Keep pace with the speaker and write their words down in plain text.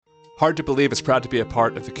Hard to Believe is proud to be a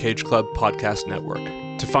part of the Cage Club podcast network.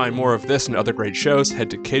 To find more of this and other great shows, head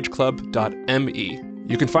to cageclub.me.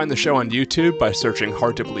 You can find the show on YouTube by searching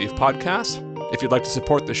Hard to Believe Podcast. If you'd like to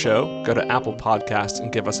support the show, go to Apple Podcasts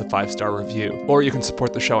and give us a 5-star review. Or you can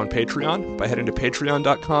support the show on Patreon by heading to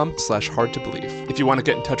patreon.com/hardtobelieve. If you want to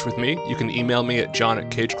get in touch with me, you can email me at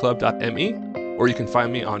john@cageclub.me, or you can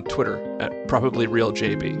find me on Twitter at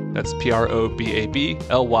probablyrealjb. That's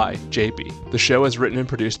PROBABLYJB. The show is written and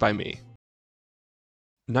produced by me.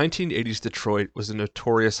 1980s Detroit was a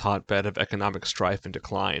notorious hotbed of economic strife and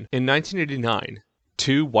decline. In 1989,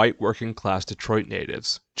 two white working-class Detroit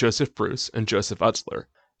natives, Joseph Bruce and Joseph Utzler,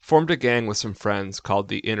 formed a gang with some friends called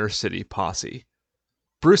the Inner City Posse.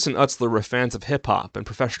 Bruce and Utzler were fans of hip-hop and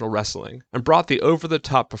professional wrestling, and brought the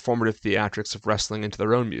over-the-top performative theatrics of wrestling into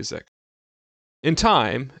their own music. In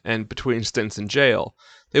time, and between stints in jail,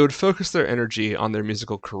 they would focus their energy on their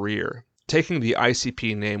musical career, taking the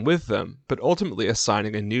ICP name with them, but ultimately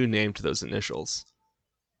assigning a new name to those initials.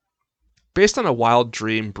 Based on a wild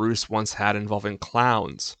dream Bruce once had involving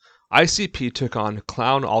clowns, ICP took on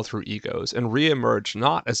clown alter egos and re-emerged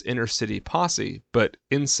not as Inner City Posse, but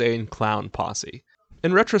Insane Clown Posse.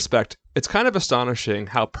 In retrospect, it's kind of astonishing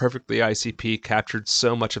how perfectly ICP captured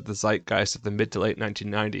so much of the zeitgeist of the mid to late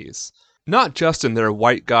 1990s. Not just in their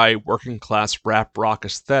white guy working class rap rock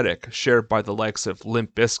aesthetic shared by the likes of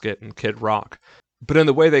Limp Bizkit and Kid Rock, but in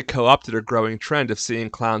the way they co-opted a growing trend of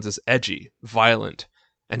seeing clowns as edgy, violent,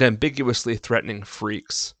 and ambiguously threatening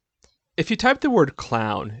freaks. If you type the word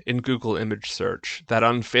clown in Google image search, that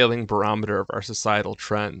unfailing barometer of our societal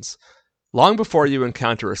trends, long before you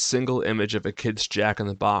encounter a single image of a kid's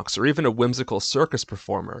Jack-in-the-Box or even a whimsical circus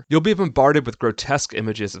performer, you'll be bombarded with grotesque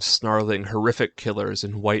images of snarling, horrific killers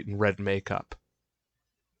in white and red makeup.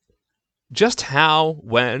 Just how,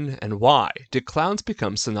 when, and why did clowns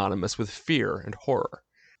become synonymous with fear and horror?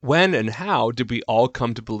 When and how did we all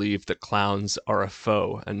come to believe that clowns are a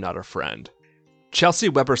foe and not a friend? Chelsea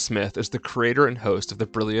Weber Smith is the creator and host of the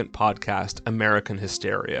brilliant podcast American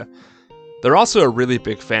Hysteria. They're also a really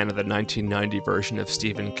big fan of the 1990 version of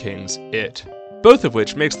Stephen King's It, both of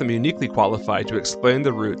which makes them uniquely qualified to explain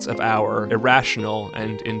the roots of our irrational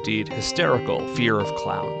and indeed hysterical fear of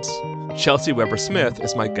clowns. Chelsea Weber Smith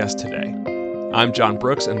is my guest today. I'm John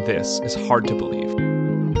Brooks, and this is Hard to Believe.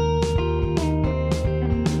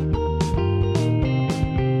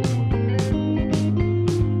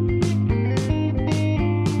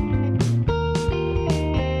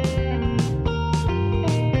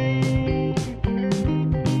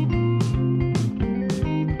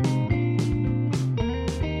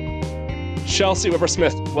 Chelsea Weber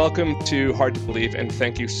Smith, welcome to Hard to Believe, and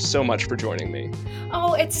thank you so much for joining me.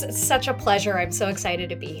 Oh, it's such a pleasure. I'm so excited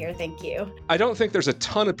to be here. Thank you. I don't think there's a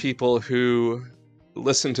ton of people who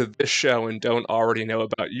listen to this show and don't already know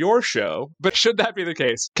about your show, but should that be the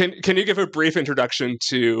case, can you give a brief introduction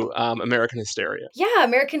to American Hysteria? Yeah,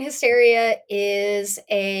 American Hysteria is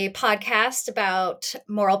a podcast about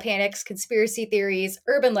moral panics, conspiracy theories,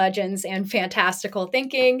 urban legends, and fantastical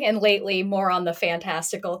thinking, and lately more on the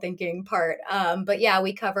fantastical thinking part. But yeah,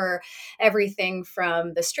 we cover everything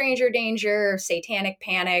from the stranger danger, satanic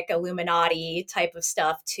panic, Illuminati type of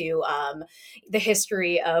stuff to the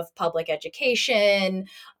history of public education.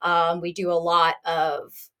 We do a lot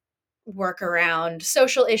of work around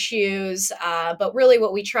social issues, but really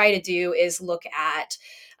what we try to do is look at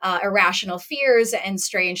irrational fears and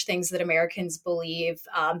strange things that Americans believe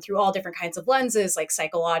through all different kinds of lenses, like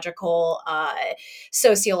psychological,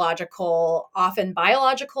 sociological, often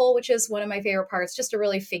biological, which is one of my favorite parts, just to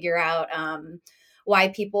really figure out why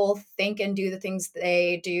people think and do the things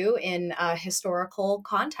they do in a historical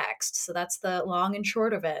context. So that's the long and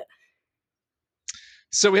short of it.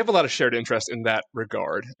 So we have a lot of shared interest in that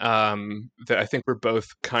regard, that I think we're both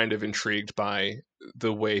kind of intrigued by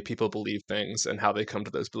the way people believe things and how they come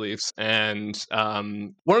to those beliefs. And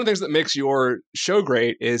one of the things that makes your show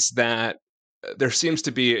great is that there seems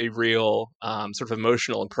to be a real sort of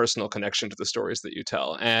emotional and personal connection to the stories that you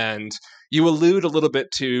tell. And you allude a little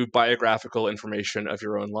bit to biographical information of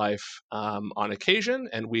your own life on occasion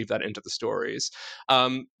and weave that into the stories.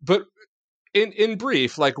 But in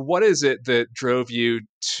brief, like, what is it that drove you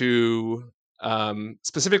to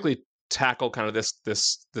specifically tackle kind of this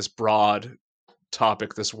broad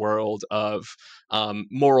topic, this world of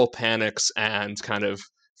moral panics and kind of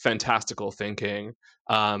fantastical thinking,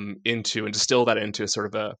 into and distill that into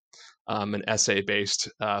sort of an essay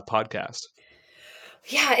based podcast?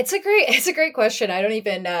 Yeah, it's a great question.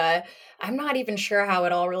 I'm not even sure how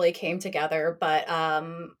it all really came together, but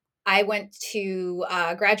I went to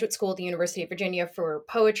graduate school at the University of Virginia for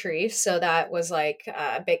poetry, so that was like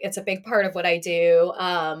big. It's a big part of what I do.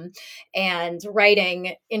 And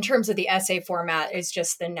writing, in terms of the essay format, is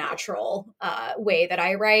just the natural way that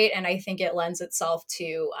I write, and I think it lends itself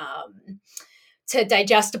to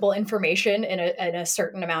digestible information in a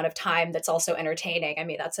certain amount of time that's also entertaining. I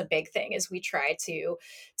mean, that's a big thing, is we try to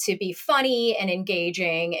be funny and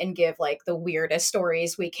engaging and give like the weirdest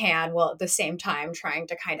stories we can, while at the same time trying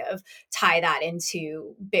to kind of tie that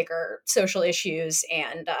into bigger social issues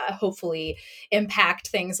and hopefully impact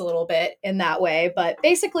things a little bit in that way. But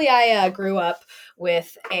basically, I grew up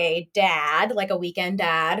with a dad, like a weekend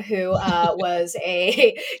dad, who was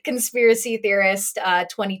a conspiracy theorist,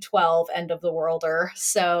 2012 end of the worlder.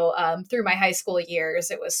 So through my high school years,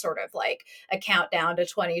 it was sort of like a countdown to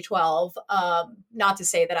 2012. Not to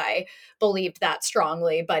say that I believed that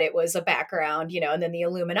strongly, but it was a background, and then the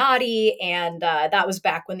Illuminati. And that was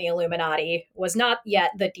back when the Illuminati was not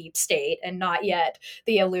yet the deep state and not yet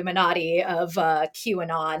the Illuminati of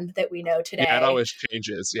QAnon that we know Yeah, it today. always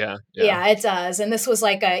changes. Yeah, yeah. Yeah, it does. And this was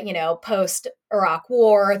like a, post Iraq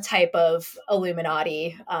War type of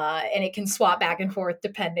Illuminati. And it can swap back and forth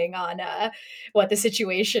depending on what the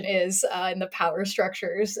situation is in the power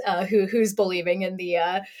structures, who's believing in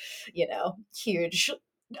the, huge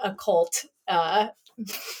occult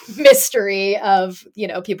mystery of,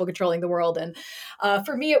 people controlling the world. And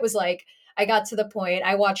for me, it was like, I got to the point.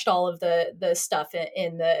 I watched all of the stuff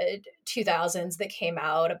in the 2000s that came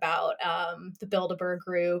out about the Bilderberg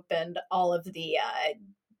Group and all of the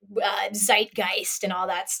Zeitgeist and all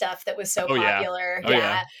that stuff that was so Oh yeah. popular. Oh yeah.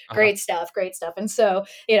 Yeah, Uh-huh. great stuff. And so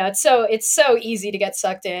it's so easy to get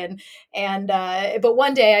sucked in. And but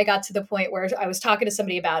one day I got to the point where I was talking to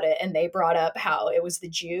somebody about it, and they brought up how it was the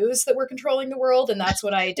Jews that were controlling the world, and that's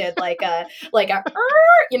when I did like a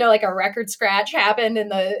record scratch happened in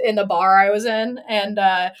the bar I was in, and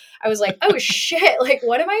I was like, oh shit, like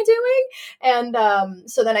what am I doing? And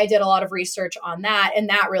so then I did a lot of research on that, and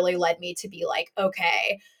that really led me to be like,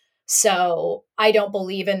 okay, so I don't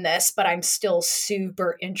believe in this, but I'm still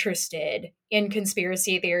super interested in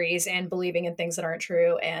conspiracy theories and believing in things that aren't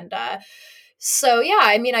true. And so, yeah,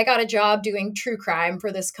 I mean, I got a job doing true crime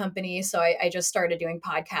for this company. So I just started doing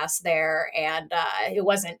podcasts there. And it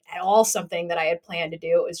wasn't at all something that I had planned to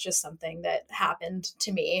do. It was just something that happened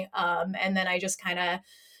to me. And then I just kind of,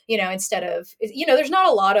 instead of, there's not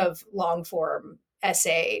a lot of long form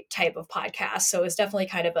essay type of podcasts. So it was definitely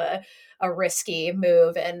kind of a risky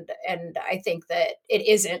move, and I think that it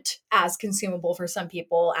isn't as consumable for some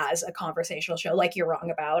people as a conversational show, like you're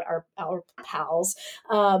wrong about our pals.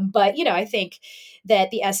 But I think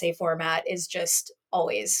that the essay format is just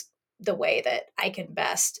always the way that I can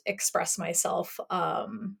best express myself.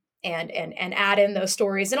 And add in those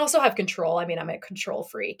stories and also have control. I mean, I'm a control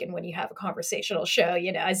freak, and when you have a conversational show,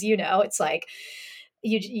 as it's like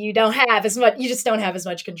you don't have as much, you just don't have as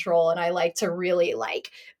much control. And I like to really like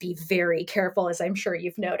be very careful, as I'm sure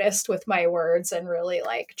you've noticed, with my words, and really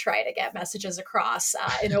like try to get messages across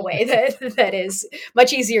in a way that is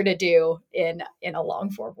much easier to do in a long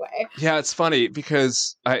form way. Yeah, it's funny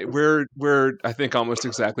because we're I think almost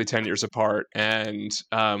exactly 10 years apart, and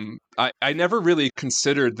I never really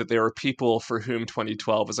considered that there were people for whom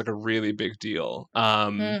 2012 was like a really big deal.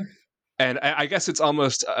 Hmm. And I guess it's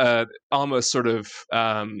almost sort of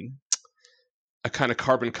a kind of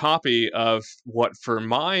carbon copy of what for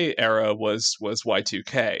my era was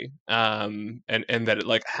Y2K, and that it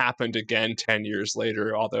like happened again 10 years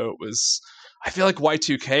later, although it was, I feel like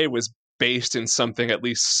Y2K was based in something at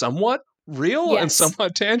least somewhat real and Yes.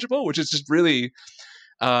 somewhat tangible, which is just really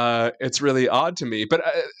it's really odd to me. But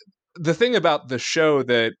the thing about the show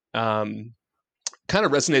that kind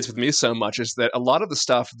of resonates with me so much is that a lot of the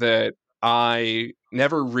stuff that I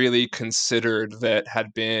never really considered that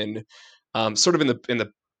had been sort of in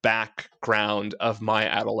the background of my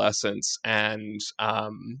adolescence, and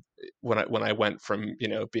when I went from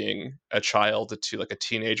being a child to like a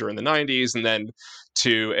teenager in the 90s, and then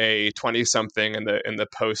to a 20 something in the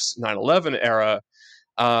post 9/11 era,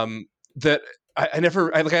 that I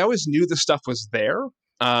never I always knew the stuff was there,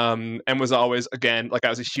 and was always, again, like I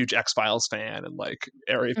was a huge X-Files fan and like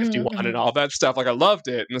Area 51 and Mm-hmm. all that stuff. Like I loved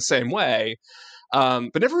it in the same way,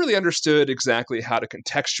 but never really understood exactly how to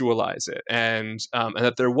contextualize it, and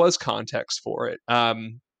that there was context for it.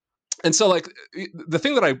 And so like the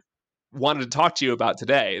thing that I wanted to talk to you about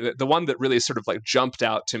today, the one that really sort of like jumped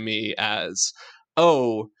out to me as,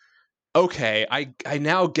 oh, okay, I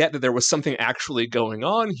now get that there was something actually going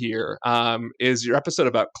on here. Is your episode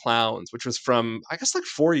about clowns, which was from, I guess, like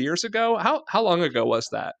 4 years ago. How long ago was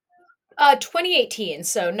that? 2018,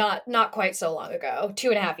 so not quite so long ago.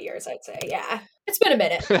 2.5 years, I'd say. Yeah, it's been a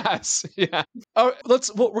minute. Yes, yeah. Oh,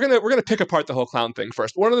 we're gonna pick apart the whole clown thing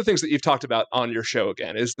first. One of the things that you've talked about on your show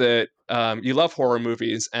again is that you love horror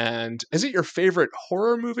movies, and is it your favorite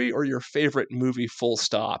horror movie or your favorite movie? Full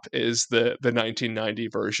stop is the 1990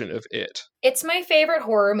 version of It. It's my favorite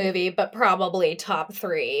horror movie, but probably top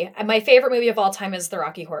three. And my favorite movie of all time is The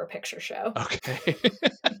Rocky Horror Picture Show. Okay.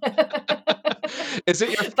 But Is it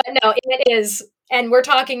your no, it is. And we're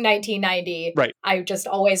talking 1990. right? I just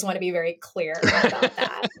always want to be very clear about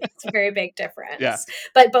that. It's a very big Yeah. difference.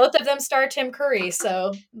 But both of them star Tim Curry,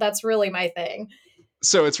 so that's really my thing.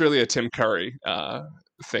 So it's really a Tim Curry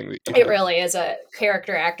thing. That It really is a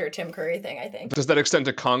character actor Tim Curry thing, I think. Does that extend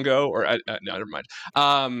to Congo or no? Never mind.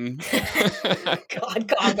 God,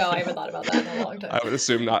 Congo. I haven't thought about that in a long time. I would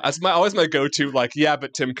assume not. That's always my go-to. Like, yeah,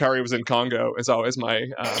 but Tim Curry was in Congo. Is always my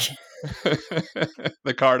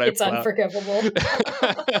the card I It's pull out. unforgivable.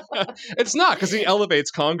 It's not, because he elevates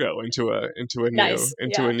Congo into a Nice,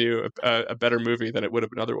 new a better movie than it would have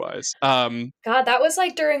been otherwise. God, that was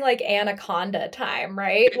like during like Anaconda time,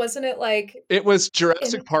 right? Wasn't it like It was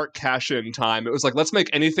Jurassic Park cash-in time. It was like, let's make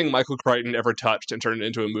anything Michael Crichton ever touched and turn it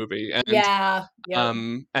into a movie. And yeah.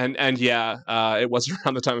 and yeah, it was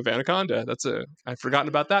around the time of Anaconda. I've forgotten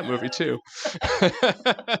about that movie too.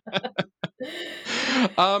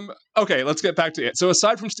 Okay, let's get back to it. So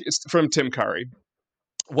aside from Tim Curry,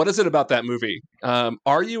 what is it about that movie?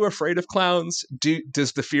 Are you afraid of clowns?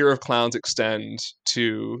 Does the fear of clowns extend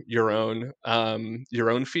to your own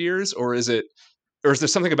fears, or is there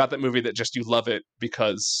something about that movie that just you love it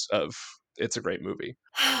because of it's a great movie?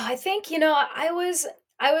 I think, I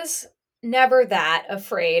was never that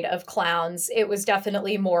afraid of clowns. It was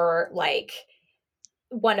definitely more like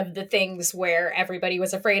one of the things where everybody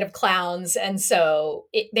was afraid of clowns, and so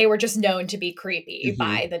they were just known to be creepy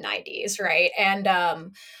by the 90s, right? And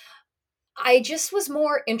I just was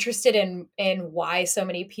more interested in why so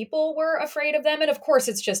many people were afraid of them. And of course,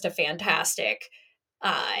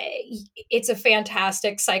 uh, it's a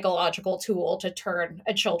fantastic psychological tool to turn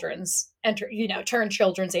children's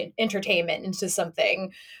entertainment into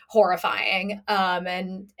something horrifying.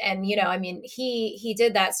 And I mean, he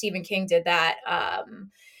did that. Stephen King did that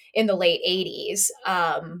in the late 80s.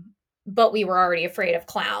 But we were already afraid of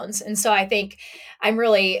clowns. And so I think I've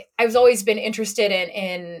always been interested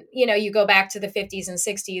in, you go back to the 50s and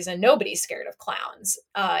 60s and nobody's scared of clowns.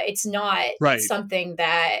 It's not Right. something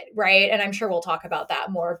that, right. And I'm sure we'll talk about that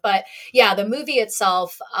more, but yeah, the movie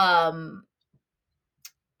itself,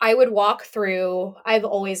 I would walk through. I've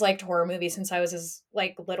always liked horror movies since I was as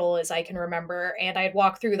like little as I can remember, and I'd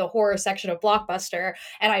walk through the horror section of Blockbuster,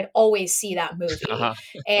 and I'd always see that movie. Uh-huh.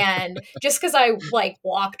 And just because I like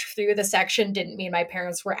walked through the section didn't mean my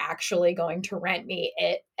parents were actually going to rent me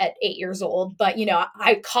it at 8 years old. But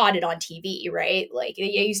I caught it on TV, right? Like they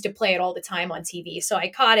used to play it all the time on TV, so I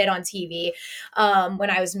caught it on TV when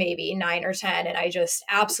I was maybe 9 or 10, and I just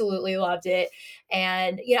absolutely loved it.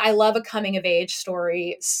 And I love a coming of age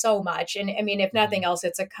story so much. And I mean, if nothing else,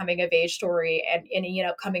 it's a coming of age story, and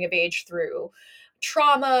coming of age through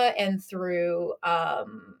trauma and through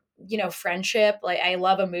friendship. Like I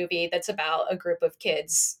love a movie that's about a group of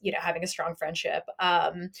kids having a strong friendship,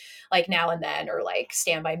 like Now and Then, or like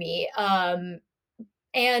Stand By Me.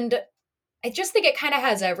 And I just think it kind of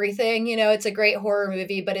has everything. It's a great horror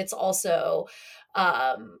movie, but it's also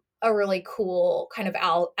a really cool kind of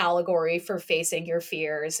allegory for facing your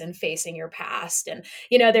fears and facing your past. And,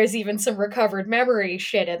 there's even some recovered memory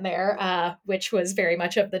shit in there, which was very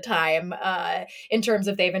much of the time, in terms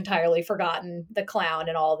of they've entirely forgotten the clown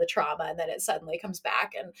and all the trauma, and then it suddenly comes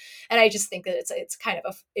back. And I just think that it's kind of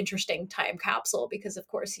an interesting time capsule because, of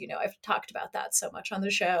course, I've talked about that so much on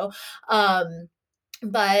the show.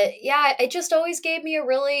 But yeah, it just always gave me a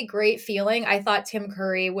really great feeling. I thought Tim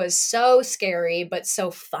Curry was so scary, but so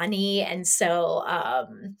funny, and so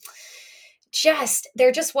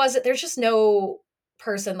there's just no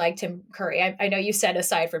person like Tim Curry. I know you said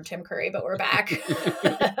aside from Tim Curry, but we're back.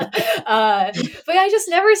 But I just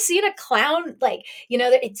never seen a clown like,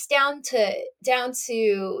 it's down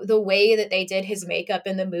to the way that they did his makeup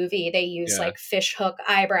in the movie. They use like fish hook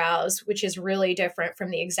eyebrows, which is really different from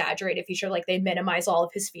the exaggerated feature. Like they minimize all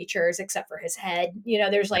of his features except for his head.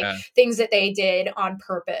 There's like things that they did on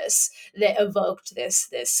purpose that evoked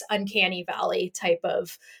this uncanny valley type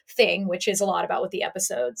of thing, which is a lot about what the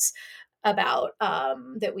episodes about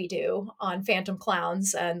that we do on Phantom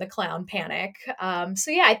Clowns and the Clown Panic.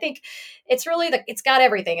 So yeah, I think it's really it's got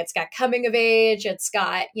everything. It's got coming of age, it's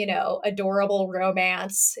got adorable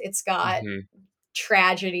romance, it's got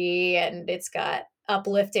tragedy and it's got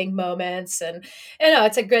uplifting moments, and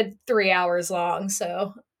it's a good 3 hours long.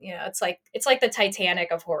 So it's like the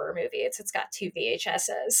Titanic of horror movies. It's got two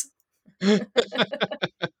VHSs.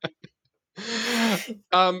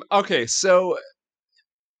 Okay, so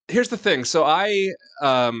here's the thing. So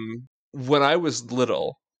when I was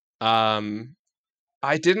little, um,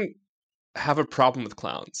 I didn't have a problem with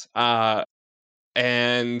clowns.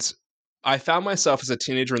 And I found myself as a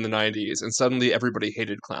teenager in the 90s, and suddenly everybody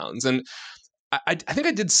hated clowns. And I think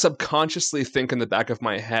I did subconsciously think in the back of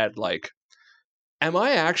my head, like, am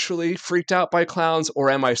I actually freaked out by clowns, or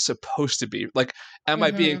am I supposed to be? Like, am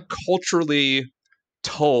I being Mm-hmm. culturally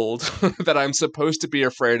told that I'm supposed to be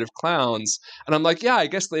afraid of clowns? And I'm like, yeah, I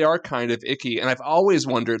guess they are kind of icky. And I've always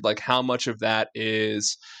wondered, like, how much of that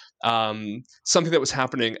is something that was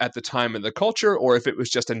happening at the time in the culture, or if it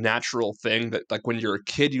was just a natural thing that, like, when you're a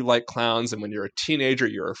kid, you like clowns, and when you're a teenager,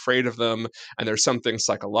 you're afraid of them. And there's something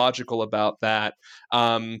psychological about that.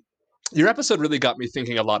 Um, your episode really got me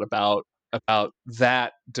thinking a lot about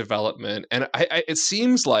that development, and it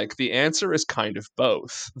seems like the answer is kind of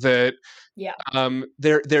both. That Yeah.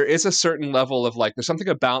 there is a certain level of, like, there's something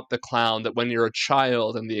about the clown that when you're a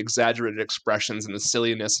child, and the exaggerated expressions and the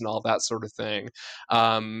silliness and all that sort of thing,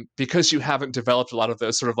 because you haven't developed a lot of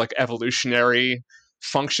those sort of, like, evolutionary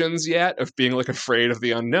functions yet of being, like, afraid of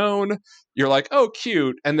the unknown, you're like, oh,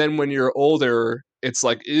 cute. And then when you're older, it's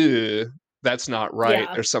like, ew, that's not right.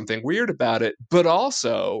 Yeah. There's something weird about it. But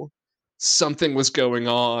also, something was going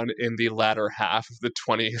on in the latter half of the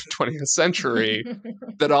 20th century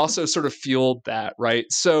that also sort of fueled that, right?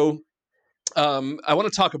 So I want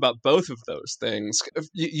to talk about both of those things.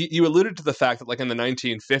 You alluded to the fact that, like, in the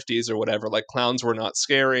 1950s or whatever, like, clowns were not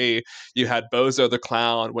scary. You had Bozo the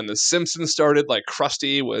Clown. When The Simpsons started, like,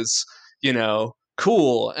 Krusty was,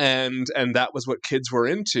 cool, and that was what kids were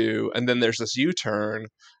into. And then there's this U-turn.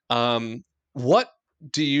 What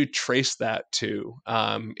do you trace that to,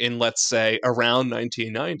 in, let's say, around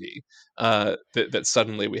 1990, that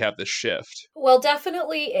suddenly we have this shift? Well,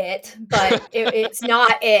 definitely it, but it's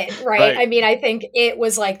not it, right? Right. I mean, I think it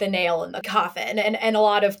was like the nail in the coffin, and a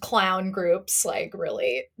lot of clown groups like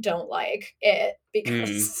really don't like it Mm.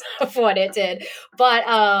 because of what it did. But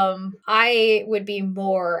I would be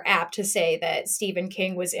more apt to say that Stephen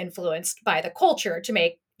King was influenced by the culture to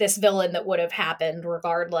make this villain that would have happened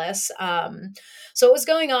regardless. So what was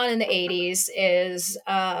going on in the 80s is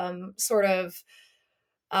sort of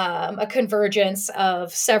a convergence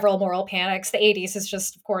of several moral panics. The 80s is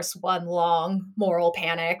just, of course, one long moral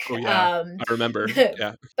panic. Oh, yeah. I remember.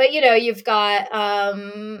 Yeah. But you've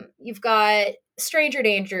got Stranger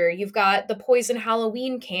Danger, you've got the poison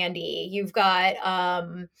Halloween candy, you've got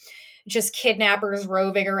just kidnappers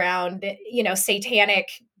roving around, satanic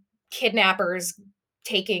kidnappers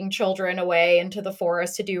taking children away into the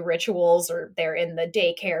forest to do rituals, or they're in the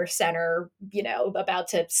daycare center, about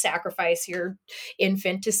to sacrifice your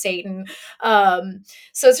infant to Satan.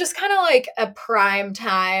 So it's just kind of like a prime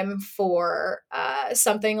time for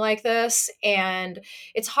something like this. And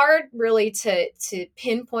it's hard really to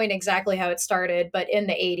pinpoint exactly how it started, but in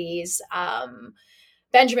the 80s,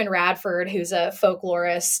 Benjamin Radford, who's a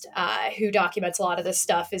folklorist who documents a lot of this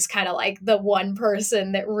stuff, is kind of like the one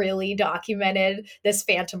person that really documented this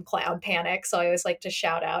phantom clown panic. So I always like to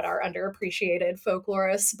shout out our underappreciated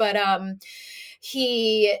folklorists. But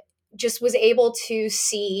he just was able to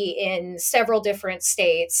see in several different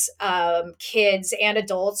states, kids and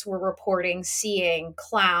adults were reporting seeing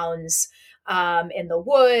clowns in the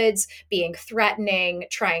woods, being threatening,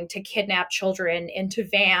 trying to kidnap children into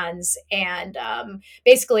vans, and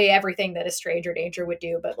basically everything that a stranger danger would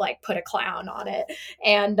do, but like put a clown on it.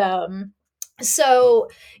 And so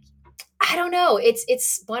I don't know.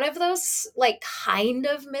 It's one of those like kind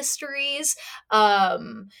of mysteries.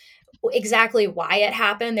 Exactly why it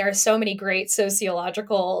happened. There are so many great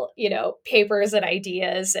sociological, papers and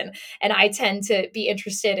ideas, and I tend to be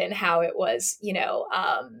interested in how it was,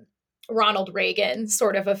 Ronald Reagan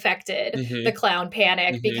sort of affected the Mhm. clown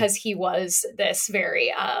panic, Mhm. because he was this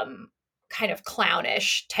very kind of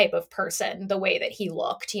clownish type of person. The way that he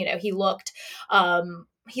looked,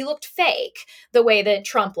 he looked fake, the way that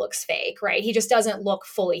Trump looks fake, right? He just doesn't look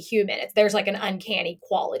fully human. There's like an uncanny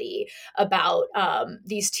quality about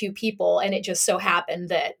these two people. And it just so happened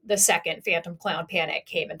that the second Phantom Clown Panic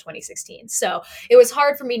came in 2016. So it was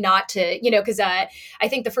hard for me not to, because I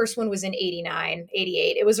think the first one was in 89,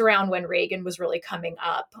 88. It was around when Reagan was really coming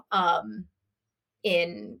up.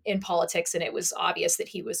 In politics, and it was obvious that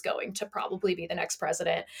he was going to probably be the next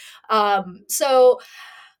president. So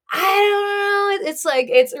I don't know. It's like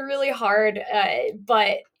it's really hard,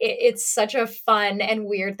 but it's such a fun and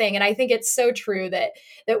weird thing, and I think it's so true that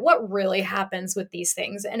what really happens with these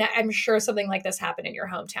things, and I'm sure something like this happened in your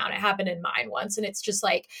hometown. It happened in mine once, and it's just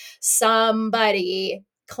like somebody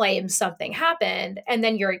claims something happened, and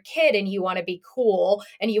then you're a kid and you want to be cool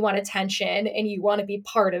and you want attention and you want to be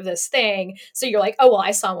part of this thing, so you're like, oh well,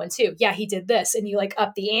 I saw one too, yeah, he did this, and you like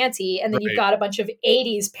up the ante, and then you've Right, got a bunch of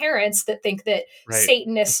 80s parents that think that right,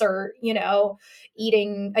 Satanists are,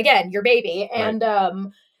 eating again your baby. right.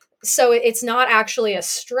 And so it's not actually a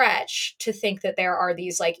stretch to think that there are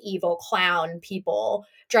these like evil clown people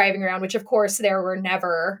driving around, which of course there were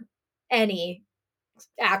never any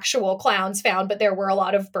actual clowns found, but there were a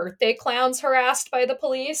lot of birthday clowns harassed by the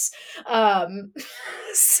police. Um,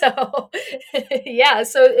 so yeah,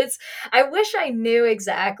 so it's, I wish I knew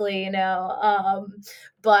exactly,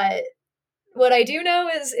 but what I do know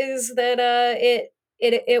is that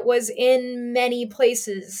it was in many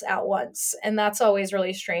places at once, and that's always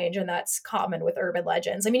really strange, and that's common with urban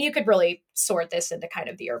legends. I mean, you could really sort this into kind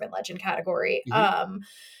of the urban legend category, Hmm.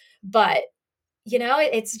 but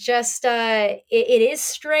it's just it is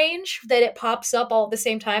strange that it pops up all at the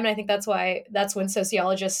same time, and I think that's when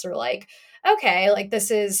sociologists are like, okay, like this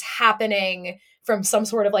is happening from some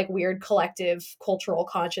sort of like weird collective cultural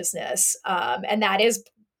consciousness, and that is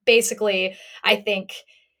basically, I think,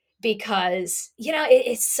 because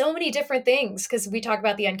it's so many different things, because we talk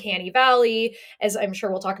about the uncanny valley, as I'm sure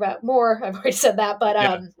we'll talk about more. I've already said that, but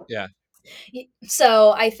Yeah, yeah.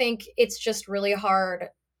 so I think it's just really hard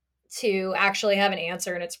to actually have an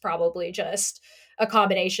answer, and it's probably just a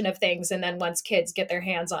combination of things, and then once kids get their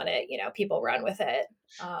hands on it, people run with it,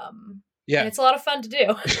 and Yeah. it's a lot of fun to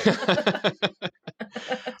do.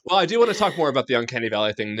 Well, I do want to talk more about the uncanny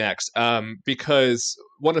valley thing next, because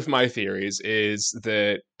one of my theories is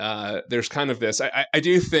that there's kind of this. I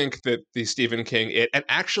do think that the Stephen King and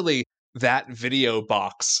actually that video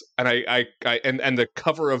box and the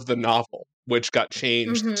cover of the novel, which got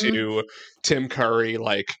changed Hmm. to Tim Curry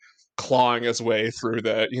like clawing his way through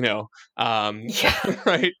the um, Yeah.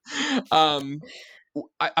 right. Um,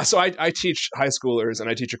 I teach high schoolers and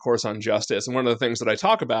I teach a course on justice, and one of the things that I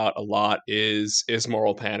talk about a lot is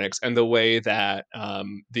moral panics and the way that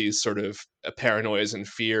these sort of paranoias and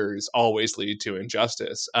fears always lead to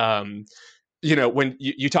injustice. When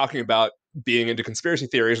you talking about being into conspiracy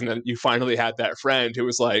theories, and then you finally had that friend who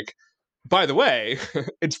was like, "By the way,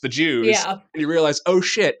 it's the Jews," Yeah. and you realize, "Oh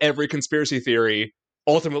shit, every conspiracy theory."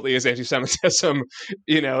 Ultimately, is anti-Semitism,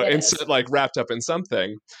 It and is. like wrapped up in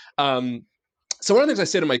something. Um, so one of the things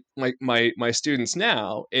I say to my students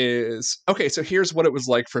now is, okay, so here's what it was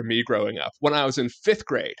like for me growing up. When I was in 5th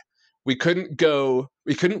grade, we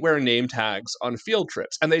couldn't wear name tags on field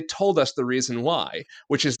trips, and they told us the reason why,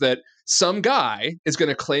 which is that some guy is going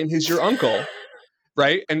to claim he's your uncle,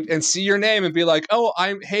 right? And see your name and be like, "Oh,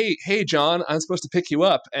 hey John, I'm supposed to pick you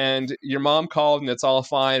up," and your mom called and it's all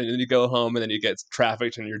fine, and then you go home and then you get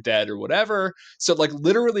trafficked and you're dead or whatever. So like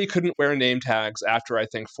literally couldn't wear name tags after I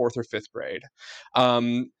think 4th or 5th grade.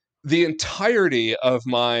 Um, the entirety of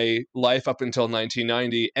my life up until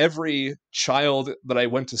 1990, every child that I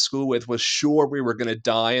went to school with was sure we were going to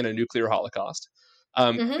die in a nuclear holocaust.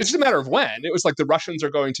 Hmm. It's just a matter of when. It was like the Russians are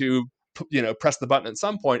going to, press the button at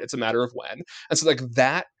some point. It's a matter of when. And so like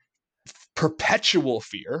that perpetual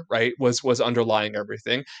fear, right, was underlying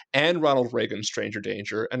everything, and Ronald Reagan's stranger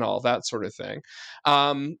danger and all that sort of thing.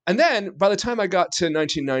 And then by the time I got to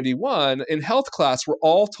 1991 in health class, we're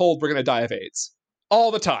all told we're going to die of AIDS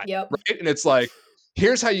all the time, Yep. right? And it's like,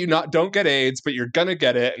 here's how you not don't get AIDS, but you're gonna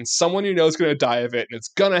get it, and someone you know is gonna die of it, and it's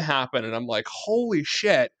gonna happen. And I'm like, holy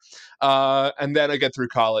shit. And then I get through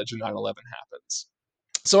college and 9/11 happens.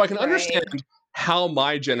 So I can understand Right. how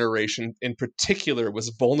my generation in particular was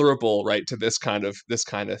vulnerable, right, to this kind of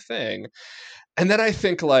thing. And then I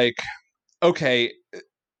think like, okay,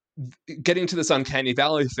 getting to this uncanny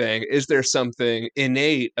valley thing, is there something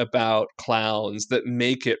innate about clowns that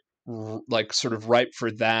make it like sort of ripe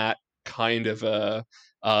for that kind of a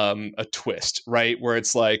twist, right? Where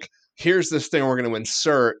it's like, here's this thing we're going to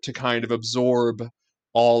insert to kind of absorb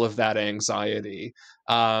all of that anxiety.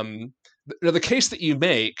 The case that you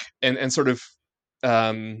make and sort of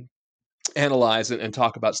um, analyze and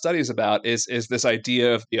talk about studies about is this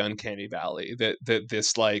idea of the uncanny valley, that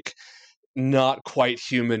this like not quite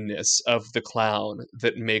humanness of the clown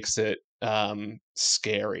that makes it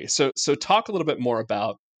scary. So talk a little bit more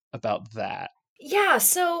about that. Yeah,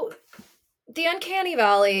 so The Uncanny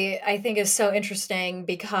Valley, I think, is so interesting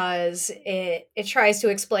because it tries to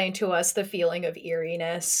explain to us the feeling of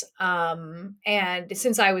eeriness. And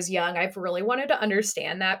since I was young, I've really wanted to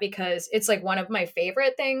understand that because it's like one of my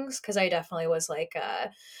favorite things. Because I definitely was like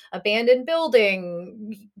a abandoned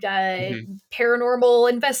building, Hmm.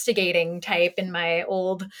 paranormal investigating type in my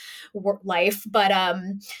old life. But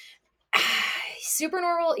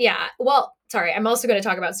supernormal, yeah, well, sorry, I'm also going to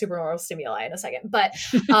talk about supernormal stimuli in a second, but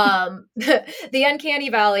the uncanny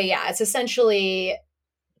valley, yeah, it's essentially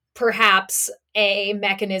perhaps a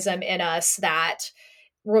mechanism in us that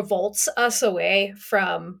revolts us away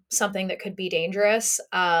from something that could be dangerous.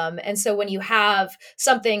 And so when you have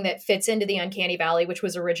something that fits into the uncanny valley, which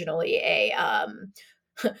was originally a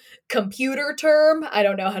computer term. I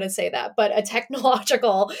don't know how to say that, but a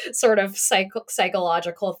technological sort of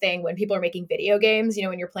psychological thing when people are making video games,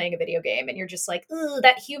 when you're playing a video game and you're just like, ooh,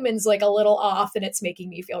 that human's like a little off and it's making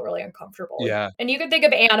me feel really uncomfortable. Yeah. And you can think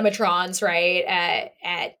of animatrons, right,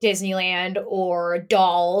 at Disneyland or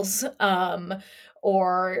dolls,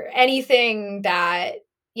 or anything that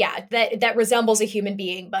that resembles a human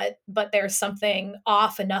being, but there's something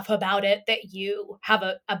off enough about it that you have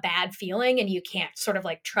a bad feeling and you can't sort of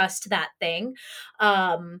like trust that thing.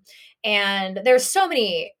 um and there's so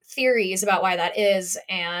many theories about why that is,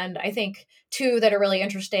 and I think two that are really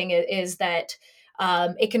interesting is that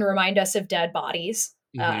it can remind us of dead bodies,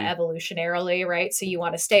 Hmm. evolutionarily, right? So you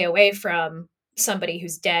want to stay away from somebody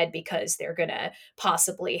who's dead because they're going to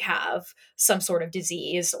possibly have some sort of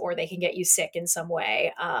disease or they can get you sick in some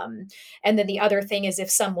way. And then the other thing is if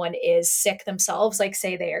someone is sick themselves, like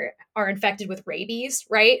say they are infected with rabies,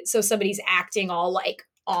 right? So somebody's acting all like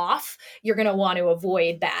off, you're going to want to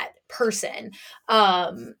avoid that person.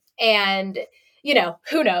 And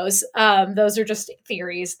who knows? Those are just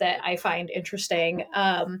theories that I find interesting.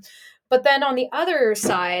 But then on the other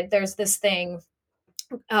side, there's this thing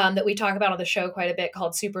that we talk about on the show quite a bit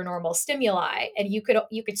called supernormal stimuli, and you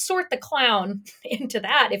could sort the clown into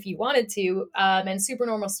that if you wanted to. And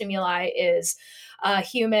supernormal stimuli is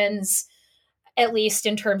humans, at least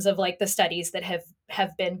in terms of like the studies that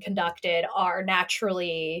have been conducted, are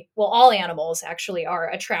naturally, well, all animals actually are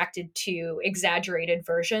attracted to exaggerated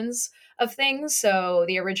versions of things. So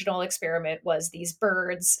the original experiment was these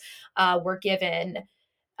birds were given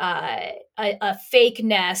a fake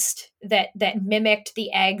nest that mimicked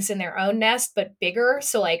the eggs in their own nest but bigger,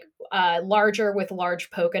 so like larger with large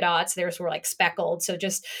polka dots. Theirs were like speckled, so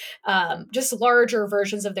just larger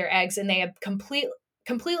versions of their eggs, and they have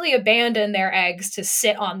completely abandoned their eggs to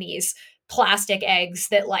sit on these plastic eggs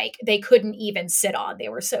that like they couldn't even sit on, they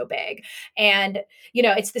were so big. And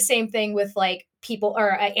it's the same thing with like people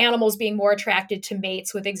or animals being more attracted to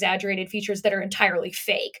mates with exaggerated features that are entirely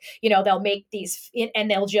fake. They'll make these and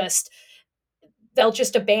they'll just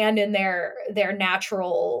abandon their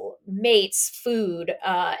natural mates, food,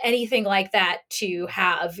 anything like that, to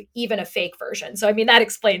have even a fake version. So I mean that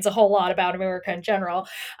explains a whole lot about America in general.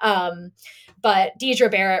 um, but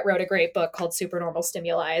Deidre Barrett wrote a great book called Supernormal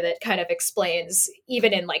Stimuli that kind of explains,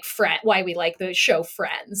 even in like why we like the show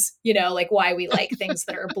Friends, like why we like things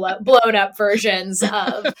that are blown up versions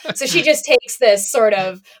of. So she just takes this sort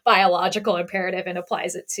of biological imperative and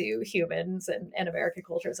applies it to humans and American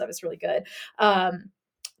culture. So it was really good.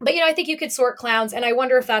 But I think you could sort clowns, and I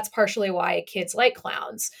wonder if that's partially why kids like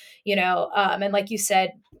clowns. And like you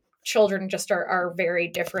said, children just are very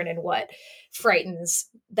different in what frightens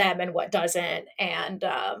them and what doesn't. And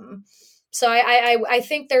so I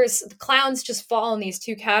think there's clowns just fall in these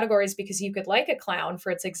two categories because you could like a clown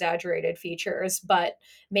for its exaggerated features, but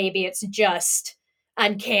maybe it's just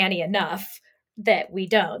uncanny enough that we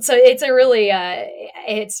don't. So it's a really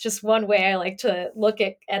it's just one way I like to look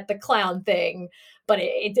at the clown thing, but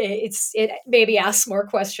it maybe asks more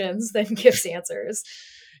questions than gives answers.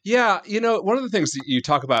 Yeah, one of the things that you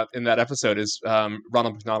talk about in that episode is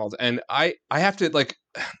Ronald McDonald, and I have to like,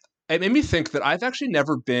 it made me think that I've actually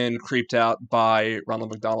never been creeped out by Ronald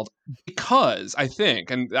McDonald because I think,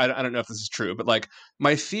 and I don't know if this is true, but like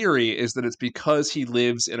my theory is that it's because he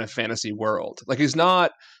lives in a fantasy world. Like he's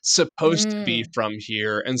not supposed to be Mm. from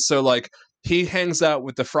here, and so like he hangs out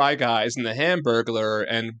with the Fry Guys and the Hamburglar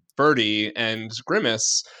and Birdie and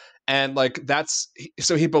Grimace, and like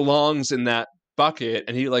so he belongs in that bucket,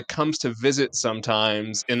 and he like comes to visit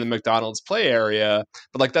sometimes in the McDonald's play area,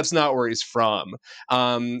 but like that's not where he's from.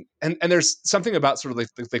 And there's something about sort of like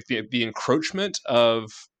the encroachment of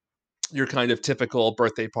your kind of typical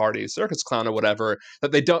birthday party circus clown or whatever,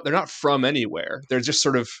 that they're not from anywhere. They're just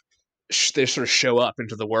sort of they sort of show up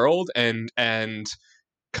into the world, and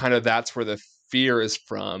kind of that's where the fear is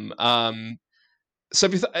from. So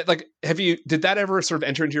have you did that ever sort of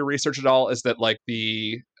enter into your research at all? Is that like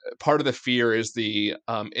the part of the fear is the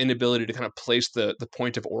inability to kind of place the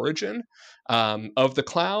point of origin of the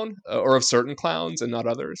clown or of certain clowns and not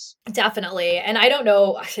others? Definitely. And I don't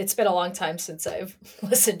know, it's been a long time since I've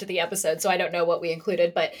listened to the episode, so I don't know what we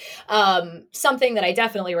included, but something that I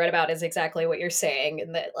definitely read about is exactly what you're saying,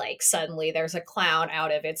 and that like suddenly there's a clown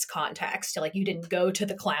out of its context. Like you didn't go to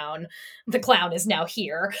the clown is now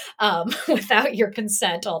here without your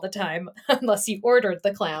consent all the time, unless you ordered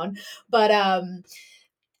the clown. But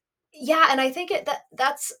yeah, and I think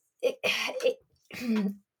that's it,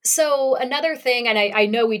 it so another thing, and I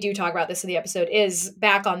know we do talk about this in the episode, is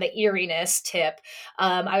back on the eeriness tip.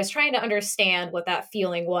 I was trying to understand what that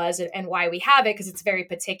feeling was and why we have it, because it's a very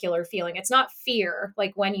particular feeling. It's not fear.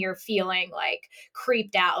 Like when you're feeling like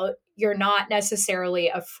creeped out, you're not necessarily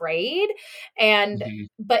afraid, and Mhm.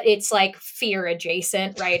 but it's like fear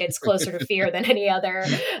adjacent, right? It's closer to fear than any other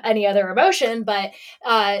emotion. But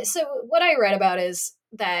so what I read about is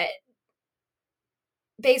that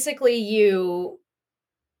basically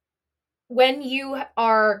when you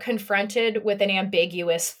are confronted with an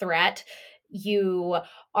ambiguous threat, you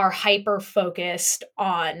are hyper focused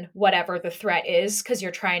on whatever the threat is because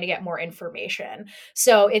you're trying to get more information.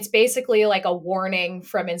 So it's basically like a warning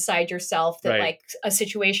from inside yourself that Right. like a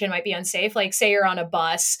situation might be unsafe. Like say you're on a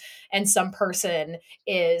bus and some person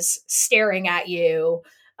is staring at you,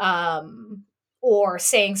 or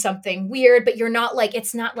saying something weird, but you're not like,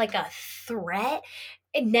 it's not like a threat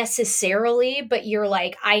necessarily, but you're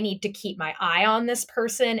like, I need to keep my eye on this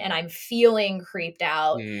person and I'm feeling creeped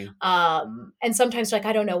out. Mm. And sometimes like,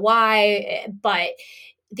 I don't know why, but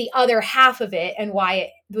the other half of it and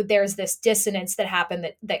why there's this dissonance that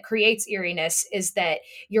happened that creates eeriness is that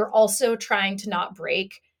you're also trying to not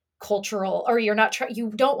break cultural, or you're not trying, you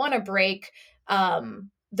don't want to break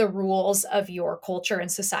the rules of your culture and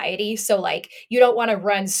society. So like you don't want to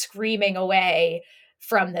run screaming away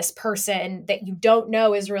from this person that you don't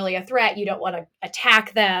know is really a threat. You don't want to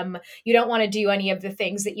attack them. You don't want to do any of the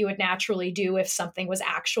things that you would naturally do if something was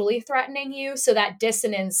actually threatening you. So that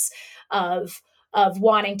dissonance of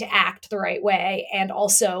wanting to act the right way and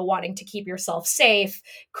also wanting to keep yourself safe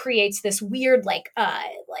creates this weird like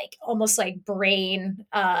almost like brain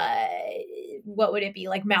what would it be,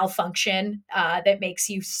 like malfunction that makes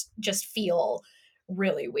you just feel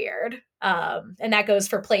really weird. And that goes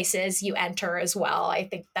for places you enter as well. I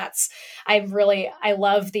think that's, I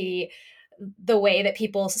love the way that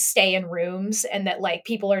people stay in rooms, and that like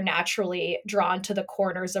people are naturally drawn to the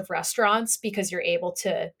corners of restaurants because you're able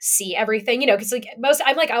to see everything, because like most,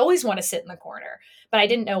 I'm like, I always want to sit in the corner, but I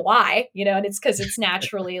didn't know why, and it's because it's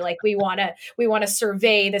naturally like we want to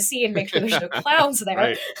survey the scene, make sure there's no clowns there.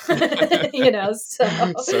 Right.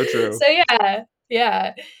 So So true. so yeah,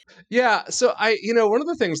 yeah. Yeah. So one of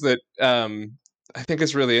the things that I think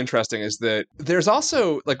is really interesting is that there's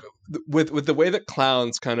also like with the way that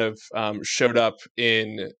clowns kind of showed up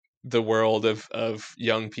in the world of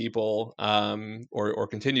young people, or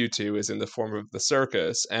continue to, is in the form of the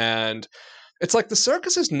circus. And it's like the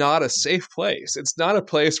circus is not a safe place. It's not a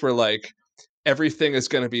place where like everything is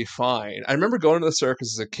going to be fine. I remember going to the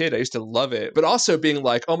circus as a kid. I used to love it, but also being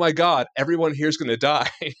like, oh my God, everyone here's going to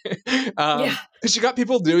die. Yeah. Because you got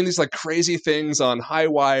people doing these like crazy things on high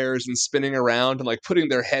wires and spinning around and like putting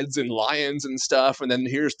their heads in lions and stuff. And then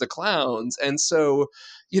here's the clowns. And so,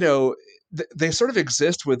 they sort of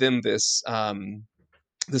exist within this kind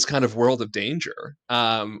of world of danger,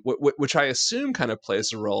 which I assume kind of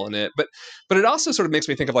plays a role in it. But it also sort of makes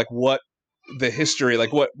me think of like what the history,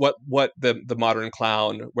 like what the modern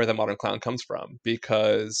clown, where the modern clown comes from,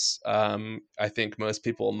 because I think most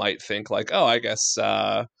people might think like, oh, I guess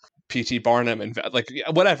P.T. Barnum and like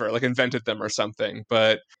whatever, like invented them or something.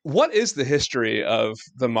 But what is the history of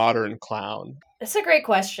the modern clown? That's a great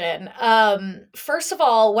question. First of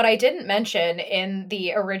all, what I didn't mention in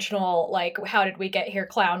the original, like, how did we get here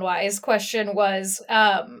clown wise question was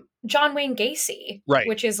John Wayne Gacy, Right,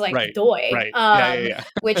 which is like right, Doy, right. Yeah.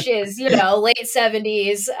 which is, late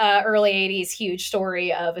 70s, early 80s, huge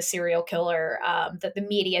story of a serial killer that the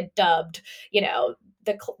media dubbed,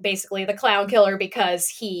 basically the clown killer because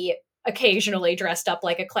he occasionally dressed up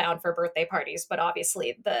like a clown for birthday parties, but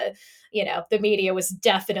obviously the media was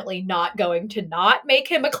definitely not going to not make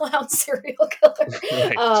him a clown serial killer.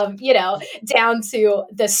 Right. Down to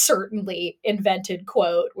the certainly invented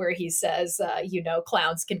quote where he says,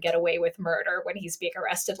 clowns can get away with murder when he's being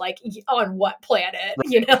arrested. Like, on what planet,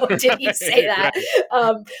 did he say that?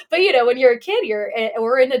 Right. But when you're a kid,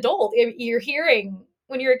 or an adult, you're hearing.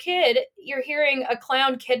 When you're a kid, you're hearing a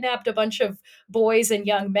clown kidnapped a bunch of boys and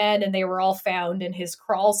young men, and they were all found in his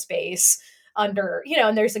crawl space. under,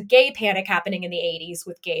 and there's a gay panic happening in the 80s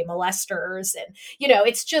with gay molesters. And,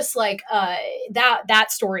 it's just like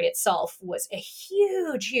that story itself was a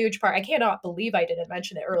huge part. I cannot believe I didn't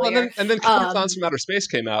mention it Well, earlier. and then Killer Clowns from Outer Space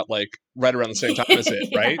came out like right around the same time as it,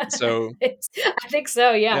 right? So I think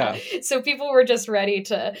so, yeah. So people were just ready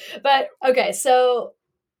to, but okay, so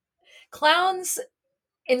clowns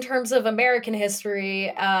in terms of American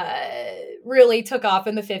history, really took off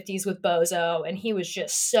in the 50s with Bozo, and he was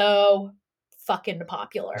just so fucking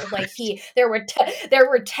popular. Like there were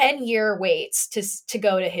 10-year waits to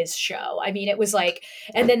go to his show. I mean, it was like,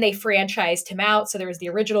 and then they franchised him out. So there was the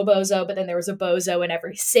original Bozo, but then there was a Bozo in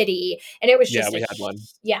every city, and it was just we had one.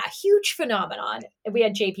 Yeah, huge phenomenon. We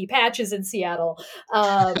had JP Patches in Seattle,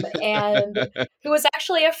 and who was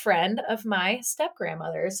actually a friend of my step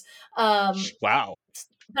grandmother's. Wow.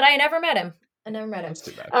 But I never met him. That's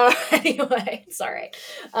too bad. Anyway, it's all right.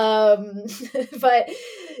 But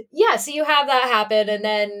yeah, so you have that happen. And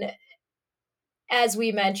then as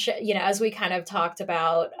we mentioned, as we kind of talked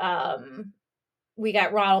about, we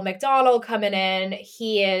got Ronald McDonald coming in.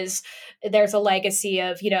 There's a legacy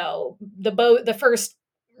of, the first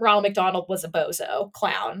Ronald McDonald was a bozo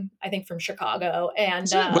clown, I think from Chicago. And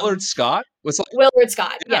Willard Scott was like Willard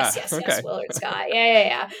Scott. Yeah, Yes, okay. yes, Willard Scott.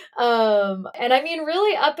 Yeah. And I mean,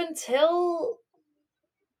 really up until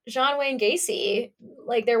John Wayne Gacy,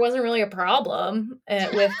 like there wasn't really a problem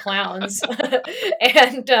with clowns.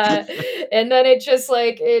 And then it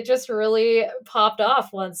just really popped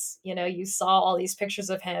off once, you saw all these pictures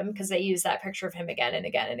of him, because they use that picture of him again and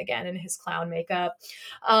again and again in his clown makeup.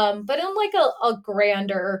 But on like a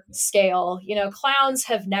grander scale, clowns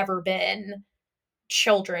have never been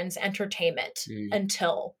children's entertainment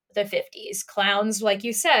until the 50s. Clowns, like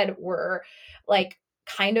you said, were like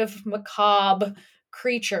kind of macabre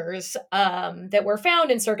creatures that were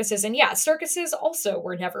found in circuses. And yeah, circuses also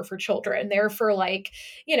were never for children. They're for like,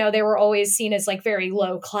 they were always seen as like very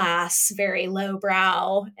low class, very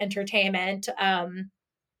lowbrow entertainment.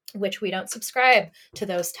 Which we don't subscribe to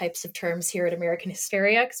those types of terms here at American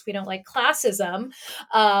Hysteria because we don't like classism.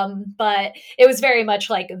 But it was very much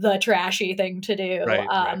like the trashy thing to do,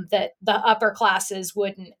 right. That the upper classes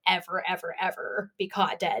wouldn't ever be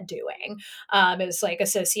caught dead doing. It was like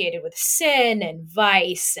associated with sin and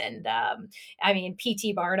vice. And I mean,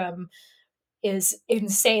 P.T. Barnum is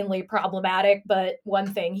insanely problematic, but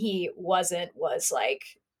one thing he wasn't was like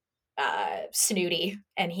snooty,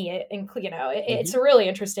 and it's really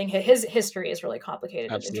interesting. His history is really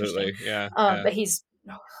complicated. Absolutely. And interesting. Yeah. But he's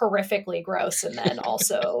horrifically gross, and then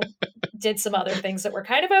also did some other things that were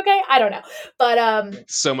kind of okay. I don't know, but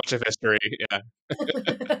so much of history. Yeah.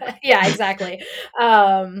 Yeah, exactly.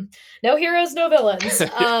 No heroes, no villains.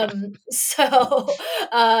 So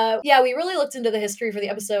yeah, we really looked into the history for the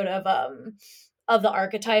episode of the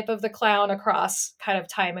archetype of the clown across kind of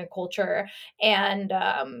time and culture, and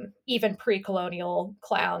even pre-colonial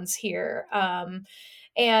clowns here.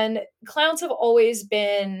 And clowns have always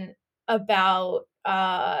been about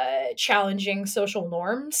challenging social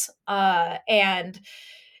norms, and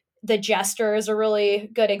the jester is a really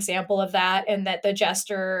good example of that, and that the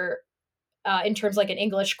jester, in terms like an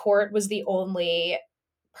English court, was the only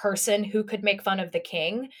person who could make fun of the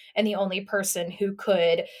king, and the only person who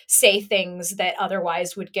could say things that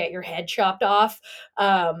otherwise would get your head chopped off,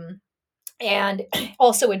 and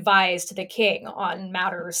also advised the king on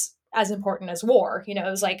matters as important as war. It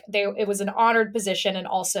was like it was an honored position, and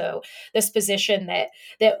also this position that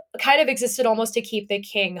kind of existed almost to keep the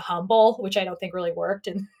king humble, which I don't think really worked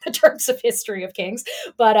in the terms of history of kings.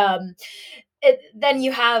 But then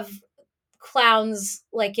you have clowns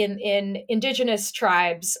like in indigenous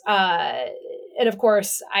tribes, and of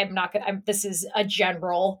course this is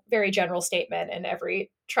a very general statement, and every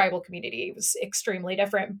tribal community was extremely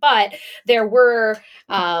different, but there were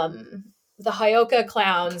the Hyoka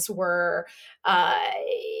clowns were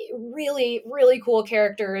really, really cool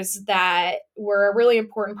characters that were a really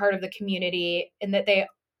important part of the community, and that they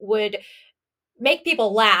would make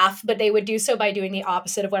people laugh, but they would do so by doing the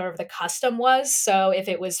opposite of whatever the custom was. So if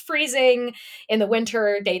it was freezing in the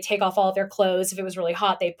winter, they'd take off all of their clothes. If it was really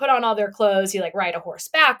hot, they'd put on all their clothes. You like ride a horse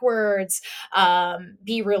backwards,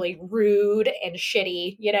 be really rude and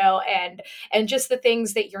shitty, and just the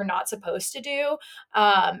things that you're not supposed to do.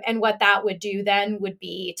 And what that would do then would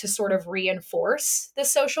be to sort of reinforce the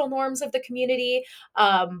social norms of the community,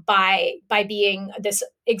 by being this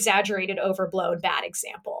exaggerated, overblown bad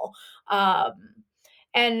example.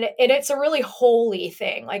 And it's a really holy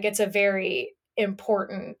thing. Like it's a very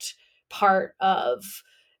important part of,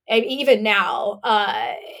 and even now,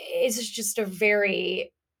 it's just a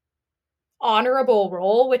very honorable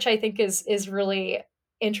role, which I think is really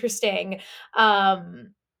interesting.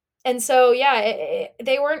 And so yeah,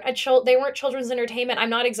 they weren't they weren't children's entertainment.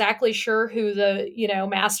 I'm not exactly sure who the,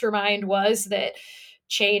 mastermind was that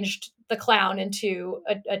changed the clown into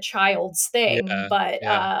a child's thing, Yeah, but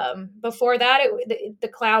yeah, before that, the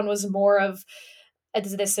clown was more of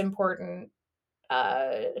this important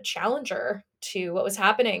challenger to what was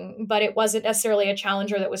happening, but it wasn't necessarily a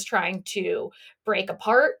challenger that was trying to break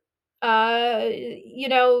apart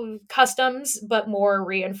customs, but more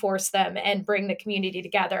reinforce them and bring the community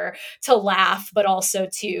together to laugh, but also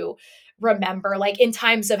to remember, like in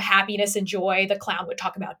times of happiness and joy, the clown would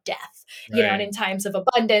talk about death, and right. in times of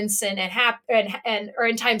abundance and or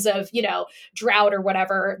in times of, drought or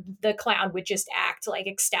whatever, the clown would just act like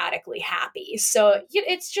ecstatically happy. So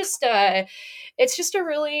it's just a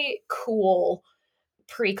really cool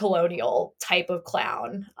pre-colonial type of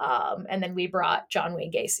clown. And then we brought John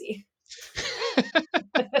Wayne Gacy.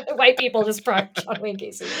 White people just brought John Wayne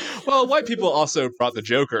Gacy. Well, white people also brought the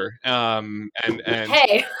Joker, and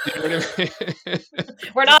Hey, you know what I mean.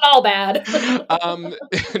 we're not all bad. um,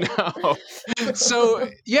 no, so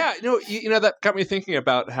yeah, that got me thinking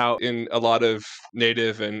about how in a lot of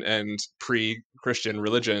native and pre-Christian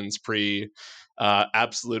religions,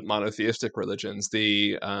 absolute monotheistic religions,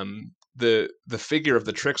 the figure of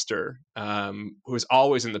the trickster, who is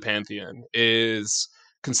always in the pantheon, is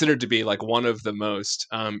considered to be like one of the most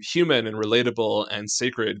human and relatable and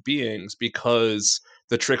sacred beings, because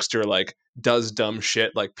the trickster like does dumb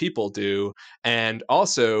shit like people do, and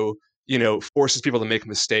also forces people to make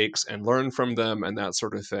mistakes and learn from them and that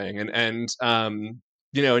sort of thing. And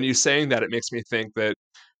you saying that, it makes me think that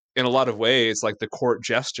in a lot of ways, like the court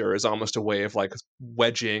gesture is almost a way of like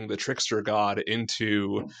wedging the trickster god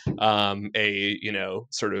into a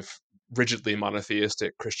sort of rigidly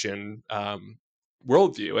monotheistic Christian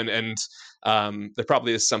worldview. And there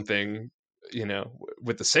probably is something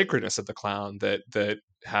with the sacredness of the clown that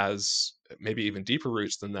has maybe even deeper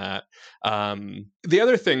roots than that. The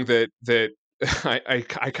other thing that I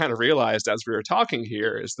kind of realized as we were talking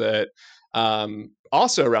here is that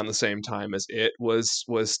also around the same time as it was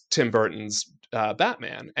Tim Burton's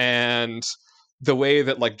Batman, and the way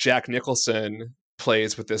that like Jack Nicholson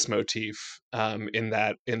plays with this motif in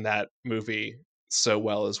that movie so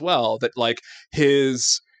well as well, that like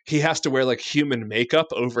he has to wear like human makeup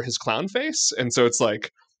over his clown face, and so it's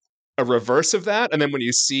like a reverse of that. And then when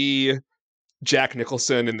you see Jack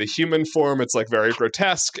Nicholson in the human form, it's like very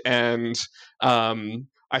grotesque. And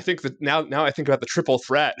I think that now I think about the triple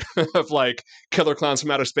threat of like Killer Clowns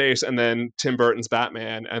from Outer Space, and then Tim Burton's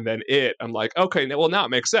Batman, and then it. I'm like, okay, well now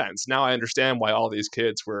it makes sense. Now I understand why all these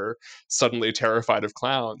kids were suddenly terrified of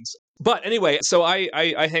clowns. But anyway, so I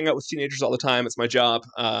hang out with teenagers all the time. It's my job.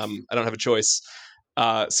 I don't have a choice.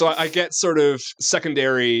 So I get sort of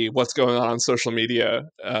secondary what's going on social media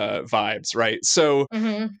vibes, right? So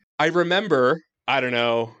Mm-hmm. I remember, I don't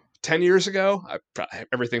know, 10 years ago,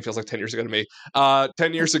 everything feels like 10 years ago to me.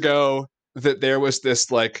 10 years ago, that there was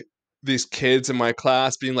this like, these kids in my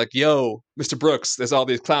class being like, yo, Mr. Brooks, there's all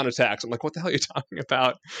these clown attacks. I'm like, what the hell are you talking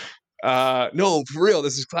about? No, for real,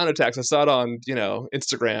 this is clown attacks. I saw it on,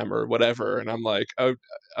 Instagram or whatever. And I'm like, oh,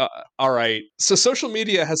 all right. So social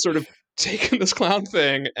media has sort of taken this clown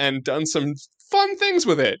thing and done some fun things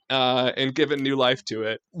with it, and given new life to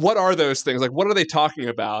it. What are those things? Like, what are they talking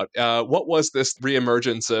about? What was this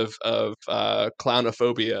reemergence of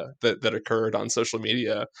clownophobia that occurred on social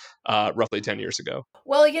media roughly 10 years ago?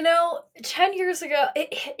 Well, 10 years ago,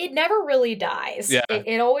 it never really dies. Yeah.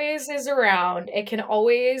 It always is around. It can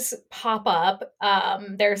always pop up.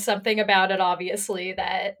 There's something about it, obviously,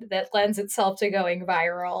 that lends itself to going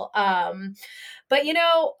viral. But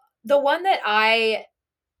the one that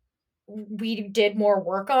we did more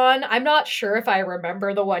work on, I'm not sure if I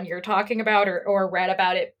remember the one you're talking about, or read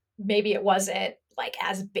about it. Maybe it wasn't like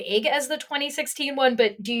as big as the 2016 one,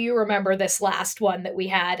 but do you remember this last one that we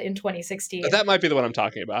had in 2016? That might be the one I'm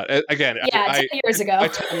talking about. Again, Yeah, 10 years ago. my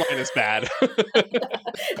timeline is bad.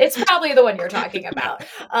 It's probably the one you're talking about.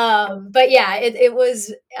 But yeah, it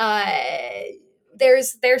was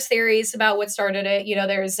there's theories about what started it.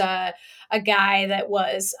 There's a guy that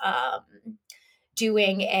was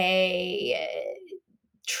doing a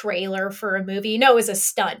trailer for a movie. No, it was a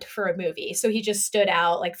stunt for a movie. So he just stood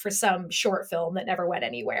out, like for some short film that never went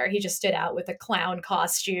anywhere. He just stood out with a clown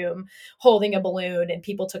costume holding a balloon, and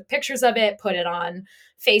people took pictures of it, put it on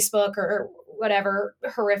Facebook or whatever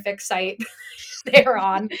horrific site they're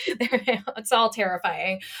on. It's all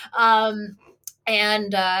terrifying.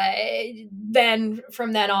 And then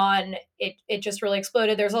from then on, it just really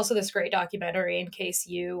exploded. There's also this great documentary, in case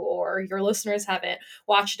you or your listeners haven't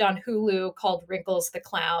watched it, on Hulu, called Wrinkles the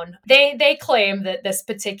Clown. They claim that this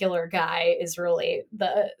particular guy is really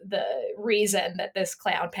the reason that this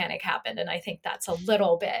clown panic happened, and I think that's a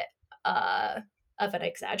little bit of an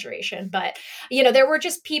exaggeration. But there were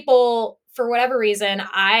just people, for whatever reason.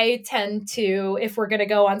 I tend to, if we're going to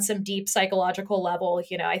go on some deep psychological level,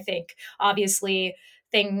 I think obviously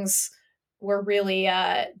things were really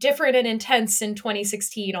different and intense in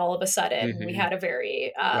 2016. All of a sudden, we Hmm. had a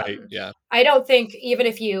very Right. Yeah. I don't think, even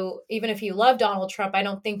if you love Donald Trump, I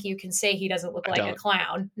don't think you can say he doesn't look I like a don't.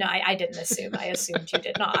 clown. No, I didn't assume. I assumed you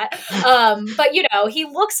did not. But he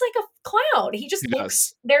looks like a clown. He just Yes.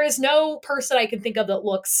 looks. There is no person I can think of that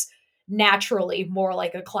looks naturally more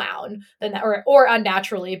like a clown than that, or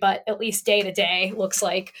unnaturally, but at least day to day looks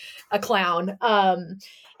like a clown.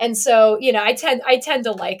 And so, I tend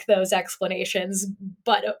to like those explanations,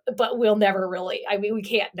 but we'll never really. I mean, we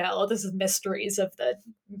can't know. This is mysteries of the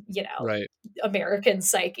you know Right. American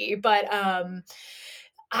psyche. But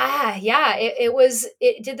yeah,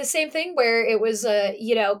 it did the same thing where it was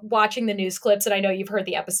watching the news clips. And I know you've heard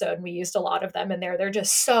the episode, and we used a lot of them in there. They're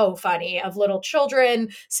just so funny, of little children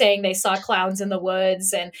saying they saw clowns in the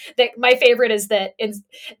woods. And my favorite is that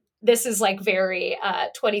this is like very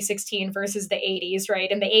 2016 versus the 80s,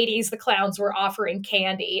 right? In the 80s, the clowns were offering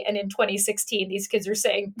candy, and in 2016, these kids are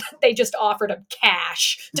saying they just offered them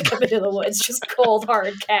cash to come into the woods, just cold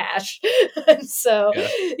hard cash. And so,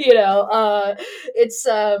 Yeah. it's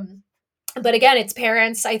but again, it's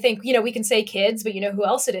parents. I think, we can say kids, but who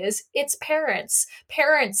else it is? It's parents.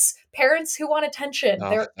 Parents who want attention. Oh,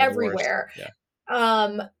 They're they're the worst. everywhere. Yeah.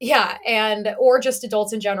 Yeah, and or just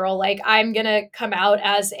adults in general. Like, I'm gonna come out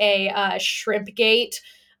as a Shrimpgate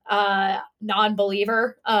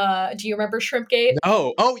non-believer. Do you remember Shrimpgate?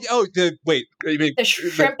 No. Oh. Wait. You mean The the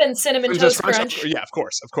shrimp and cinnamon Princess toast Crunch? crunch. Yeah. Of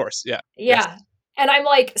course. Of course. Yeah. Yes. Yeah. And I'm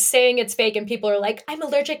like saying it's fake, and people are like, I'm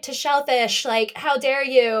allergic to shellfish. Like, how dare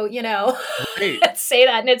you, Right. say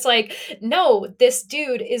that? And it's like, no, this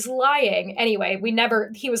dude is lying. Anyway,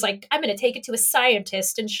 he was like, I'm going to take it to a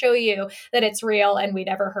scientist and show you that it's real. And we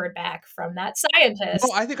never heard back from that No, scientist.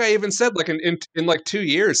 I think I even said, like, in like 2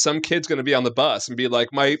 years, some kid's gonna be on the bus and be like,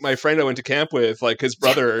 my friend I went to camp with, like, his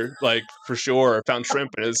brother, like, for sure found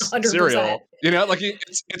shrimp in his 100%. cereal. Like,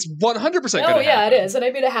 it's 100% Oh gonna yeah, it happen. is, and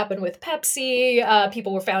I mean it happened with Pepsi.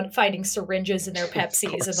 People were finding syringes in their Of Pepsis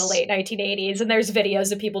in the course. late 1980s, and there's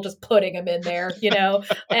videos of people just putting them in there.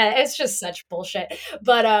 It's just such bullshit.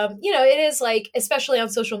 But it is like, especially on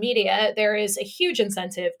social media, there is a huge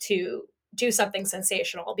incentive to do something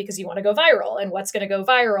sensational because you want to go viral. And what's going to go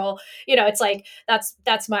viral? It's like,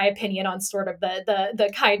 that's my opinion on sort of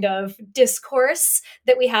the kind of discourse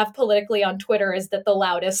that we have politically on Twitter, is that the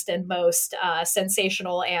loudest and most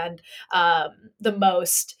sensational and the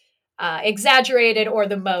most exaggerated, or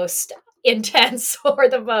the most intense, or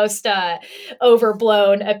the most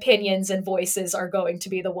overblown opinions and voices are going to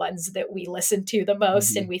be the ones that we listen to the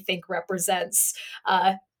most, and Mhm. we think represents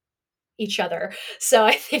each other. So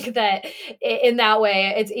I think that in that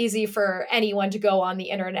way, it's easy for anyone to go on the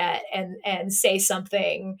internet and say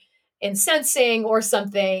something incensing, or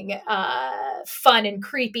something fun and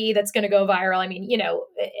creepy that's going to go viral. I mean,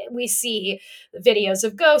 we see videos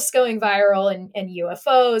of ghosts going viral, and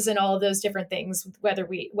UFOs and all of those different things, whether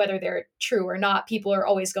they're true or not. People are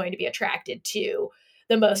always going to be attracted to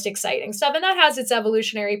the most exciting stuff, and that has its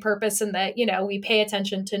evolutionary purpose, in that we pay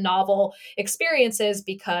attention to novel experiences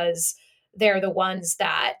because they're the ones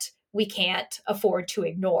that we can't afford to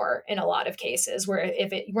ignore in a lot of cases, where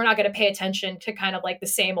we're not going to pay attention to kind of like the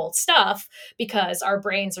same old stuff because our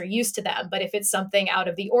brains are used to them. But if it's something out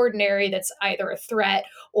of the ordinary, that's either a threat,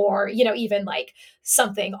 or even like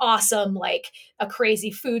something awesome, like a crazy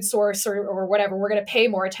food source, or whatever, we're going to pay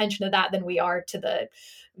more attention to that than we are to the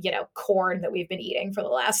corn that we've been eating for the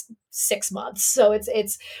last 6 months. So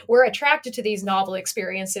it's we're attracted to these novel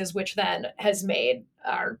experiences, which then has made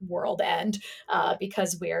our world end,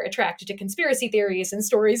 because we're attracted to conspiracy theories and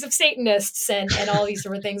stories of Satanists, and all these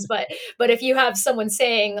different things. But if you have someone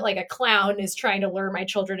saying, like, a clown is trying to lure my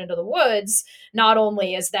children into the woods, not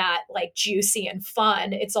only is that like juicy and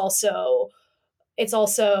fun, it's also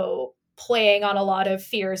playing on a lot of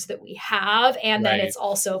fears that we have, and then Right. it's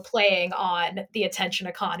also playing on the attention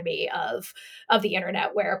economy of the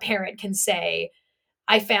internet, where a parent can say,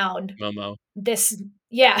 I found Momo. this.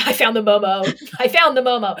 Yeah, I found the Momo. I found the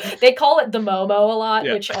Momo. They call it the Momo a lot,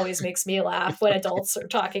 Yeah. which always makes me laugh when adults are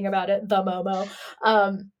talking about it, the Momo.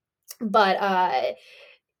 But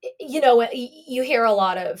you hear a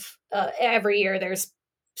lot of every year there's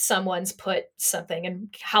someone's put something in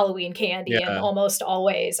Halloween candy, and Yeah. almost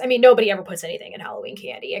always, I mean, nobody ever puts anything in Halloween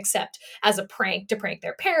candy except as a prank to prank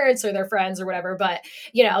their parents or their friends or whatever. But,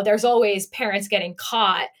 there's always parents getting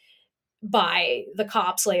caught by the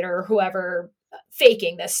cops later or whoever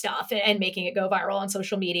faking this stuff and making it go viral on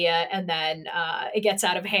social media, and then it gets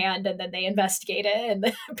out of hand, and then they investigate it, and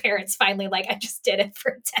the parents finally like, I just did it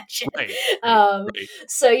for attention. Right. Right. um Right.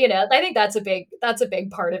 so I think that's a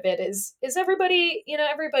big part of it is everybody,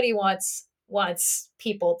 everybody wants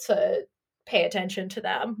people to pay attention to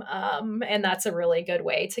them, and that's a really good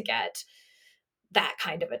way to get that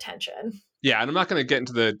kind of attention. Yeah, and I'm not going to get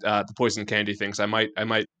into the poison candy things. I might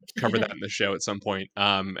cover that in the show at some point.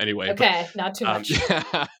 Anyway, but Okay, not too much.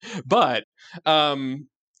 yeah, but um,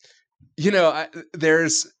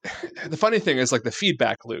 there's the funny thing is like the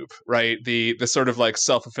feedback loop, right? The sort of like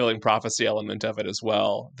self-fulfilling prophecy element of it as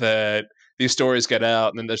well. That these stories get out,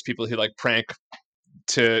 and then there's people who like prank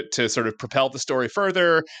to sort of propel the story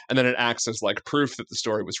further, and then it acts as like proof that the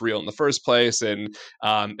story was real in the first place, and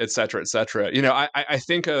et cetera, et cetera. I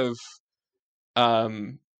think of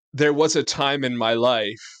um, there was a time in my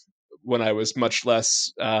life when I was much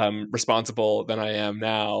less responsible than I am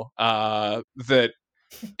now, that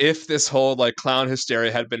if this whole like clown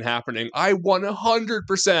hysteria had been happening, I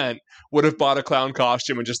 100% would have bought a clown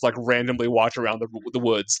costume and just like randomly walked around the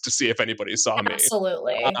woods to see if anybody saw me.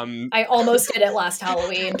 Absolutely. Um, I almost did it last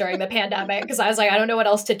Halloween during the pandemic because I was like, I don't know what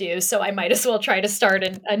else to do, so I might as well try to start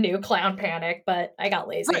a new clown panic, but I got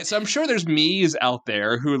lazy. right. So I'm sure there's me's out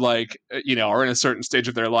there who like, are in a certain stage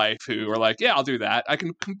of their life who are like, yeah, I'll do that. I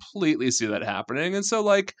can completely see that happening. And so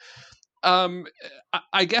like, um,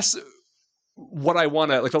 I guess what I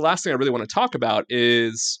want to like the last thing I really want to talk about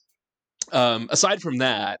is aside from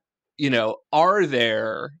that, are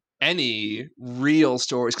there any real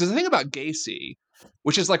stories? Because the thing about Gacy,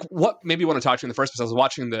 which is like what made me want to talk to you in the first place, I was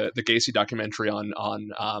watching the Gacy documentary on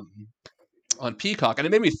Peacock, and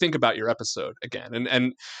it made me think about your episode again.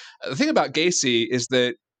 And the thing about Gacy is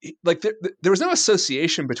that like there was no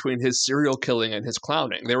association between his serial killing and his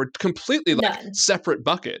clowning. They were completely like None. separate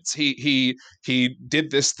buckets. He did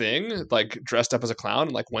this thing like dressed up as a clown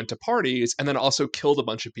and like went to parties and then also killed a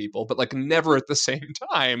bunch of people, but like never at the same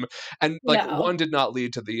time. And like No. one did not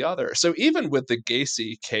lead to the other. So even with the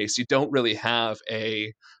Gacy case, you don't really have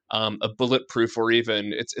a bulletproof or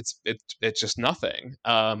even it's just nothing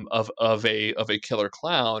of a killer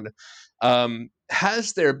clown.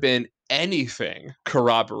 Has there been anything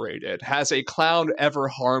corroborated? Has a clown ever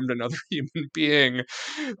harmed another human being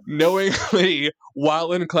knowingly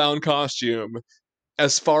while in clown costume,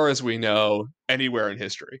 as far as we know, anywhere in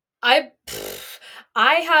history? I pff,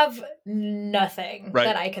 I have nothing Right.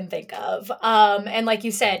 that I can think of. And like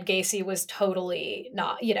you said, Gacy was totally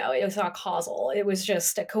not, it was not causal. It was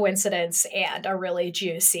just a coincidence and a really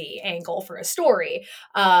juicy angle for a story.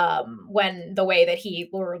 When the way that he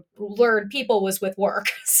lured people was with work.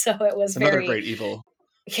 So it was Another very, great evil.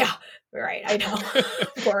 yeah, right. I know.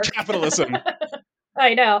 Work. Capitalism.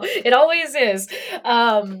 I know. It always is.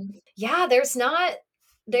 Yeah,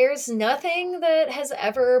 there's nothing that has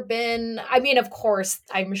ever been, I mean, of course,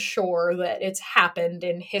 I'm sure that it's happened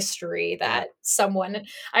in history Yeah. that someone,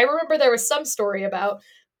 I remember there was some story about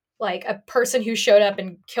like a person who showed up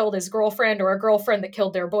and killed his girlfriend, or a girlfriend that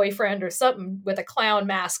killed their boyfriend or something with a clown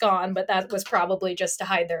mask on, but that was probably just to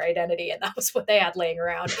hide their identity, and that was what they had laying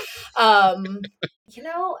around. I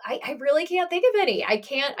really can't think of any.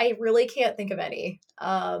 I really can't think of any.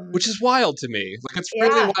 Which is wild to me. Like it's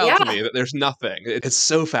really Yeah, wild to yeah. me that there's nothing. It's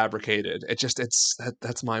so fabricated.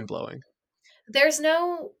 That's mind blowing. There's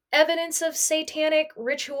no evidence of satanic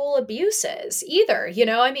ritual abuses either.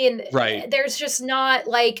 I mean, Right. there's just not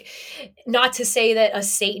like, not to say that a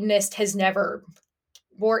Satanist has never,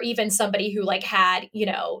 or even somebody who like had,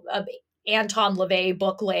 a Anton LaVey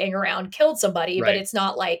book laying around killed somebody, but Right. it's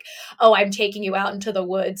not like, oh, I'm taking you out into the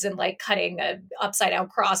woods and like cutting a upside down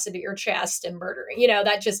cross into your chest and murdering.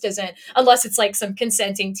 That just isn't, unless it's like some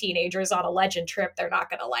consenting teenagers on a legend trip, they're not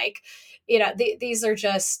going to like, these are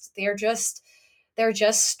just, they're just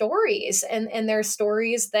stories, and they're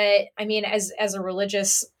stories that, I mean, as a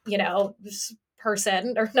religious,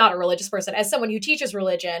 person, or not a religious person, as someone who teaches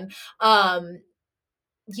religion,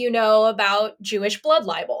 about Jewish blood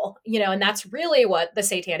libel, and that's really what the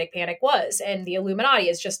Satanic Panic was. And the Illuminati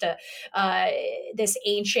is just this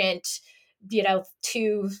ancient,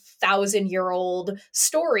 2,000-year-old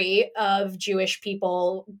story of Jewish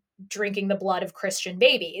people drinking the blood of Christian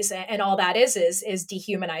babies. And all that is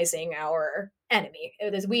dehumanizing our enemy.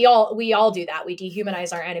 We all do that. We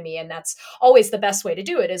dehumanize our enemy, and that's always the best way to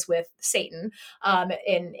do it, is with Satan,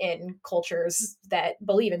 in cultures that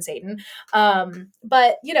believe in Satan.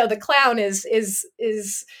 But the clown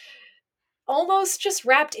is almost just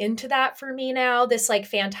wrapped into that for me now, this like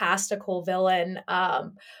fantastical villain.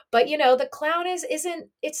 But the clown isn't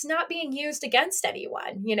it's not being used against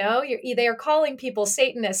anyone. They're calling people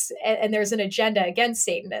Satanists, and there's an agenda against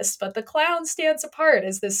Satanists, but the clown stands apart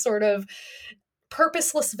as this sort of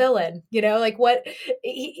purposeless villain. Like what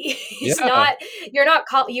he's Yeah. not. You're not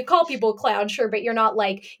you call people clown, sure, but you're not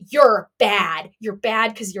like, you're bad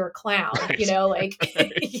because you're a clown. Right. Like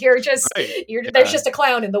Right. Right. there's Yeah. just a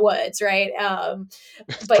clown in the woods, right?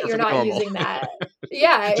 It's But you're perfectly not normal. using that.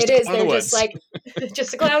 Yeah, it Just a is. clown in the They're just woods. like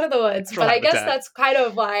just a clown in the woods. Natural But I guess habitat. that's kind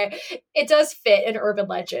of why it does fit an urban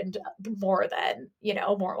legend more than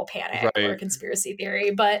moral panic or Right. conspiracy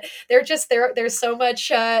theory. But they're just there's so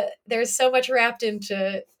much wrapped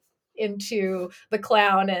into the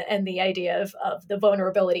clown, and the idea of the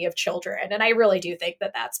vulnerability of children. And I really do think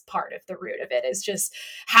that that's part of the root of it, is just,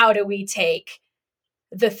 how do we take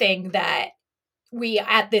the thing that we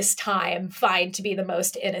at this time find to be the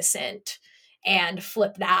most innocent and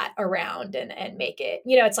flip that around and make it,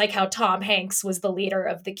 it's like how Tom Hanks was the leader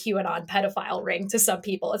of the QAnon pedophile ring to some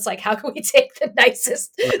people. It's like, how can we take the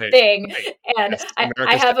nicest Right. thing? Right. And Yes. I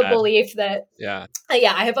America's have a dad. belief that, Yeah.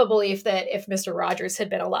 yeah, I have a belief that if Mr. Rogers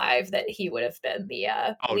had been alive, that he would have been the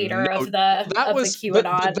Oh leader no, of the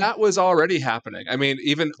QAnon. that was already happening. I mean,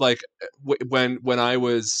 even like when I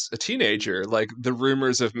was a teenager, like the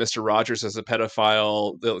rumors of Mr. Rogers as a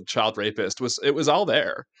pedophile, the child rapist, was all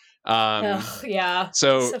there. Um, Oh, yeah,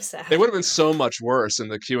 so so it sad. would have been so much worse in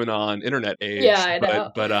the QAnon internet Yeah, age, I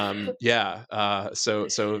know. but yeah. So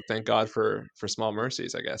thank God for small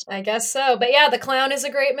mercies, I guess. I guess so. But yeah, the clown is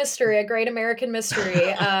a great mystery, a great American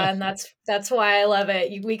mystery, and that's why I love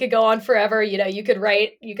it. We could go on forever. You could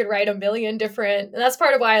write a million different. And that's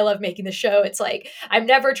part of why I love making the show. It's like, I'm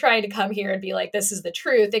never trying to come here and be like, this is the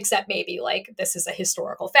truth, except maybe like, this is a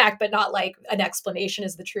historical fact, but not like an explanation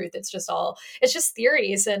is the truth. It's just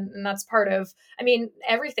theories, and that's part of. I mean,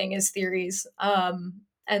 everything is theories.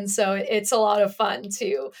 And so it's a lot of fun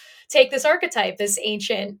to take this archetype, this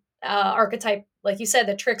ancient archetype, like you said,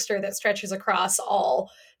 the trickster that stretches across all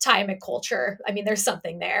time and culture. I mean, there's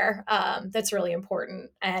something there that's really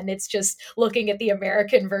important. And it's just looking at the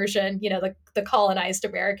American version, the colonized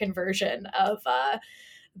American version of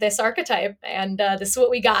this archetype. And this is what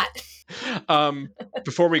we got. um,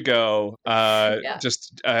 Before we go, Yeah.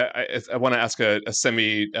 just I want to ask a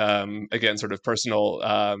semi again sort of personal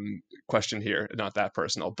question here, not that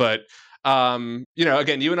personal, but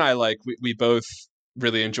again, you and I, like we both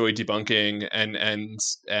really enjoy debunking and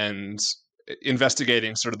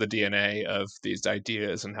investigating sort of the DNA of these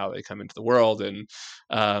ideas and how they come into the world and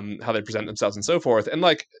how they present themselves and so forth. And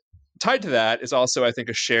like tied to that is also, I think,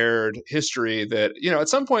 a shared history that, at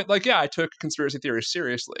some point, like, yeah, I took conspiracy theories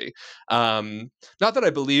seriously. Not that I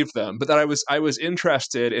believed them, but that I was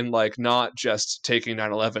interested in, like, not just taking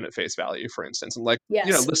 9/11 at face value, for instance, and like,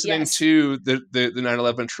 Yes. listening Yes. to the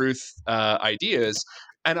 9/11 truth ideas.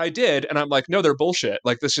 And I did, and I'm like, no, they're bullshit.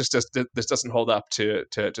 Like, this doesn't hold up to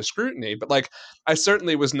scrutiny. But like, I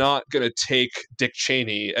certainly was not going to take Dick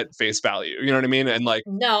Cheney at face value. You know what I mean? And like,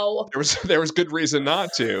 No. there was good reason not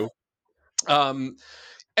to. Um,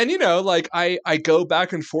 and like I go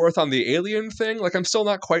back and forth on the alien thing. Like, I'm still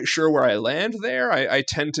not quite sure where I land there. I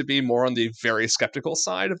tend to be more on the very skeptical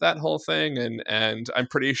side of that whole thing, and I'm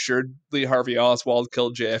pretty sure Lee Harvey Oswald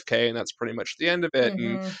killed JFK, and that's pretty much the end of it.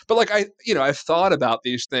 And Hmm. but like, I've thought about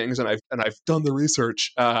these things, and I've done the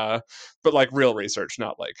research, but like real research,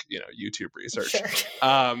 not like YouTube research. Sure.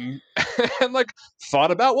 Um, and like thought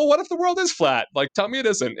about, well, what if the world is flat? Like, tell me it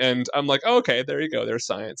isn't. And I'm like, oh, okay, there you go. There's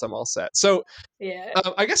science. I'm all set. So Yeah.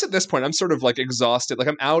 I guess at this point I'm sort of like exhausted. Like,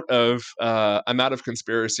 I'm out of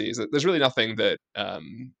conspiracies. There's really nothing that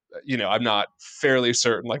I'm not fairly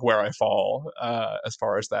certain like where I fall as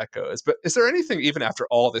far as that goes. But is there anything, even after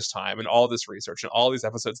all this time and all this research and all these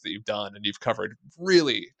episodes that you've done, and you've covered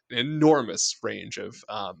really an enormous range of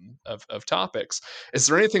topics, is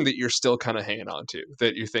there anything that you're still kind of hanging on to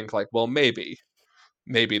that you think like, well, maybe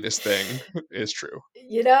this thing is true?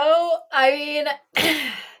 I mean,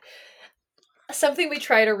 something we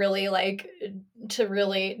try to really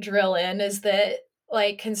drill in is that,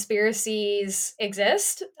 like, conspiracies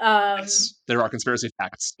exist. Yes, there are conspiracy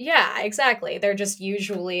facts. Yeah, exactly. They're just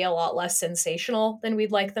usually a lot less sensational than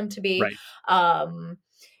we'd like them to be. Right. um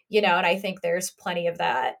and I think there's plenty of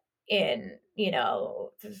that in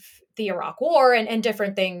the Iraq War, and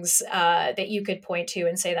different things that you could point to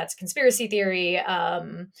and say that's conspiracy theory.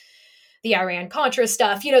 the Iran-Contra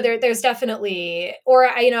stuff, there's definitely, or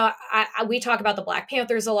we talk about the Black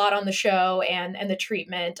Panthers a lot on the show, and the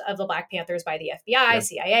treatment of the Black Panthers by the FBI,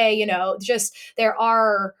 CIA, just there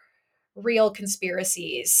are real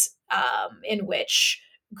conspiracies in which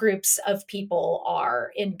groups of people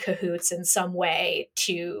are in cahoots in some way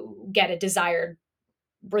to get a desired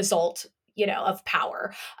result, of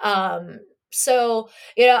power. So,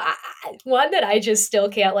 one that I just still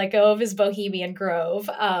can't let go of is Bohemian Grove.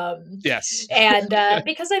 Yes. And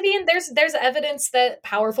because there's evidence that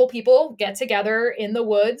powerful people get together in the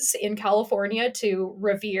woods in California to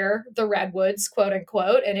revere the redwoods, quote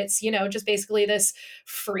unquote. And it's, just basically this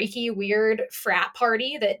freaky, weird frat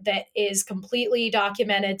party that is completely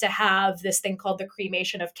documented to have this thing called the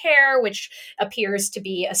cremation of care, which appears to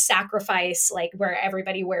be a sacrifice, like where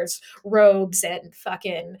everybody wears robes and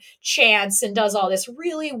fucking chants and does all this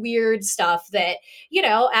really weird stuff that,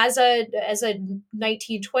 as a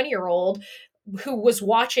 19, 20-year-old who was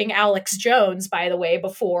watching Alex Jones, by the way,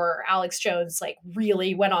 before Alex Jones like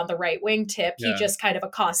really went on the right wing tip, he just kind of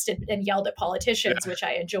accosted and yelled at politicians, which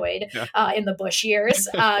I enjoyed in the Bush years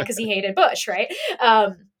because he hated Bush, right?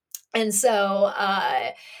 And so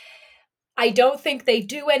I don't think they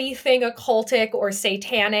do anything occultic or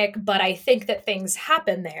satanic, but I think that things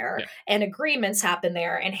happen there and agreements happen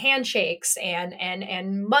there and handshakes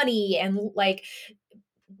and money and like,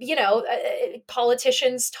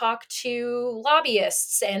 politicians talk to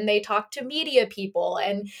lobbyists and they talk to media people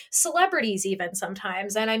and celebrities even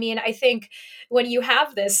sometimes. And I think when you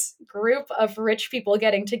have this group of rich people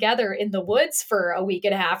getting together in the woods for a week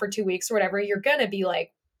and a half or 2 weeks or whatever, you're going to be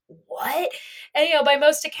like, what? And by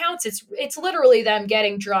most accounts, it's literally them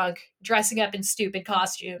getting drunk, dressing up in stupid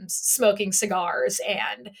costumes, smoking cigars,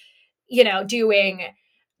 and doing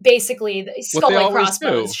basically the skull and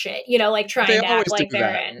crossbones shit. Like trying to act like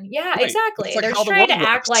they're in. Yeah, right. Exactly. Like they're trying to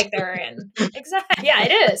act like they're in. Exactly. Yeah,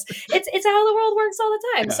 it is. It's how the world works all the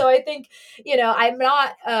time. Yeah. So I think I'm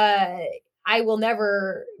not. I will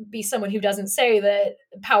never be someone who doesn't say that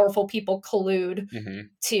powerful people collude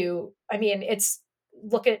to. It's.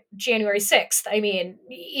 Look at January 6th.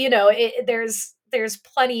 There's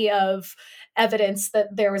plenty of evidence that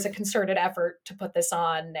there was a concerted effort to put this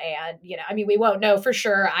on. And, we won't know for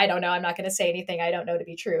sure. I don't know. I'm not going to say anything I don't know to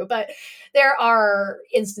be true, but there are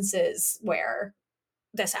instances where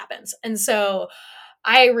this happens. And so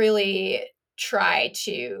I really try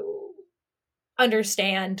to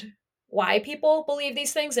understand why people believe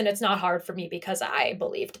these things, and it's not hard for me because I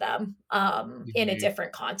believed them in a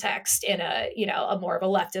different context, in a more of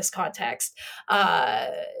a leftist context,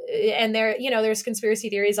 and there's conspiracy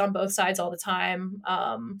theories on both sides all the time,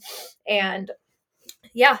 and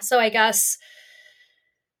yeah, so I guess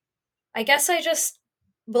I just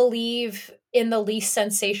believe in the least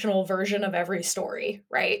sensational version of every story,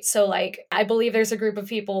 right? So like I believe there's a group of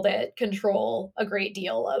people that control a great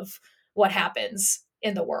deal of what happens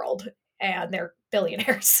in the world, and they're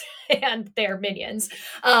billionaires and they're minions.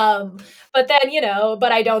 But then,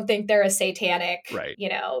 but I don't think they're a satanic,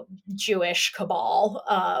 Jewish cabal.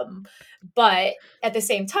 But at the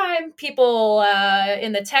same time, people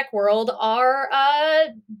in the tech world are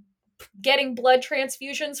getting blood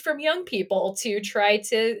transfusions from young people to try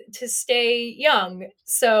to stay young.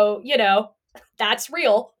 So, that's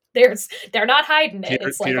real. They're not hiding it.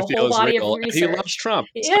 It's like a whole body of research. He loves Trump,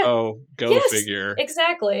 so go figure.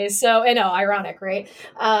 Exactly. So, I know, ironic, right?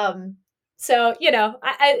 So,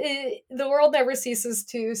 the world never ceases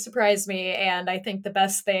to surprise me, and I think the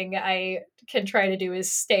best thing I can try to do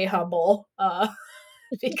is stay humble,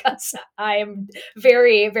 because I'm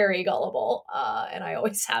very, very gullible, and I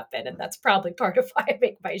always have been, and that's probably part of why I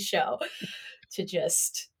make my show, to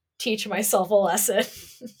just teach myself a lesson.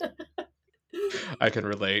 I can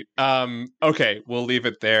relate. Okay, we'll leave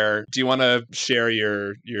it there. Do you want to share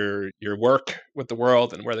your work with the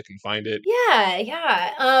world and where they can find it?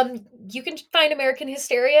 Yeah. You can find American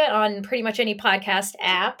Hysteria on pretty much any podcast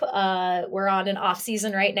app. We're on an off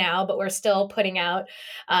season right now, but we're still putting out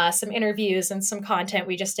some interviews and some content.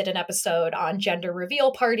 We just did an episode on gender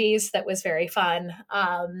reveal parties that was very fun.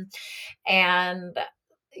 And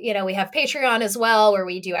we have Patreon as well, where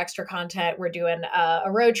we do extra content. We're doing a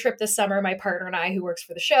road trip this summer, my partner and I, who works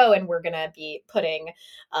for the show, and we're going to be putting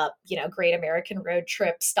up, great American road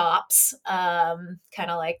trip stops, kind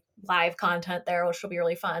of like live content there, which will be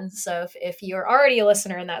really fun. So if you're already a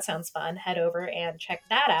listener and that sounds fun, head over and check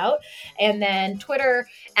that out. And then Twitter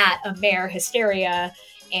 @AmerHysteria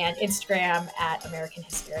and Instagram @American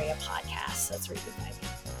Hysteria Podcast. That's where you can find me.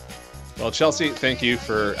 Well, Chelsea, thank you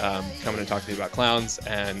for coming and talking to me about clowns,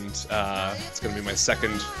 and it's going to be my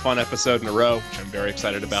second fun episode in a row, which I'm very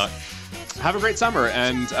excited about. have a great summer,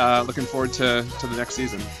 and looking forward to the next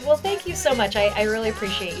season. Well, thank you so much. I really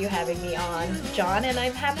appreciate you having me on, John, and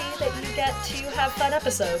I'm happy that you get to have fun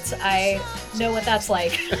episodes. I know what that's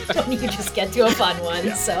like when you just get to a fun one,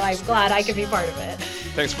 Yeah. so I'm glad I could be part of it.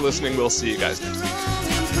 Thanks for listening. We'll see you guys next week.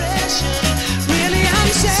 Really, I'm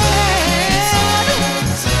sad.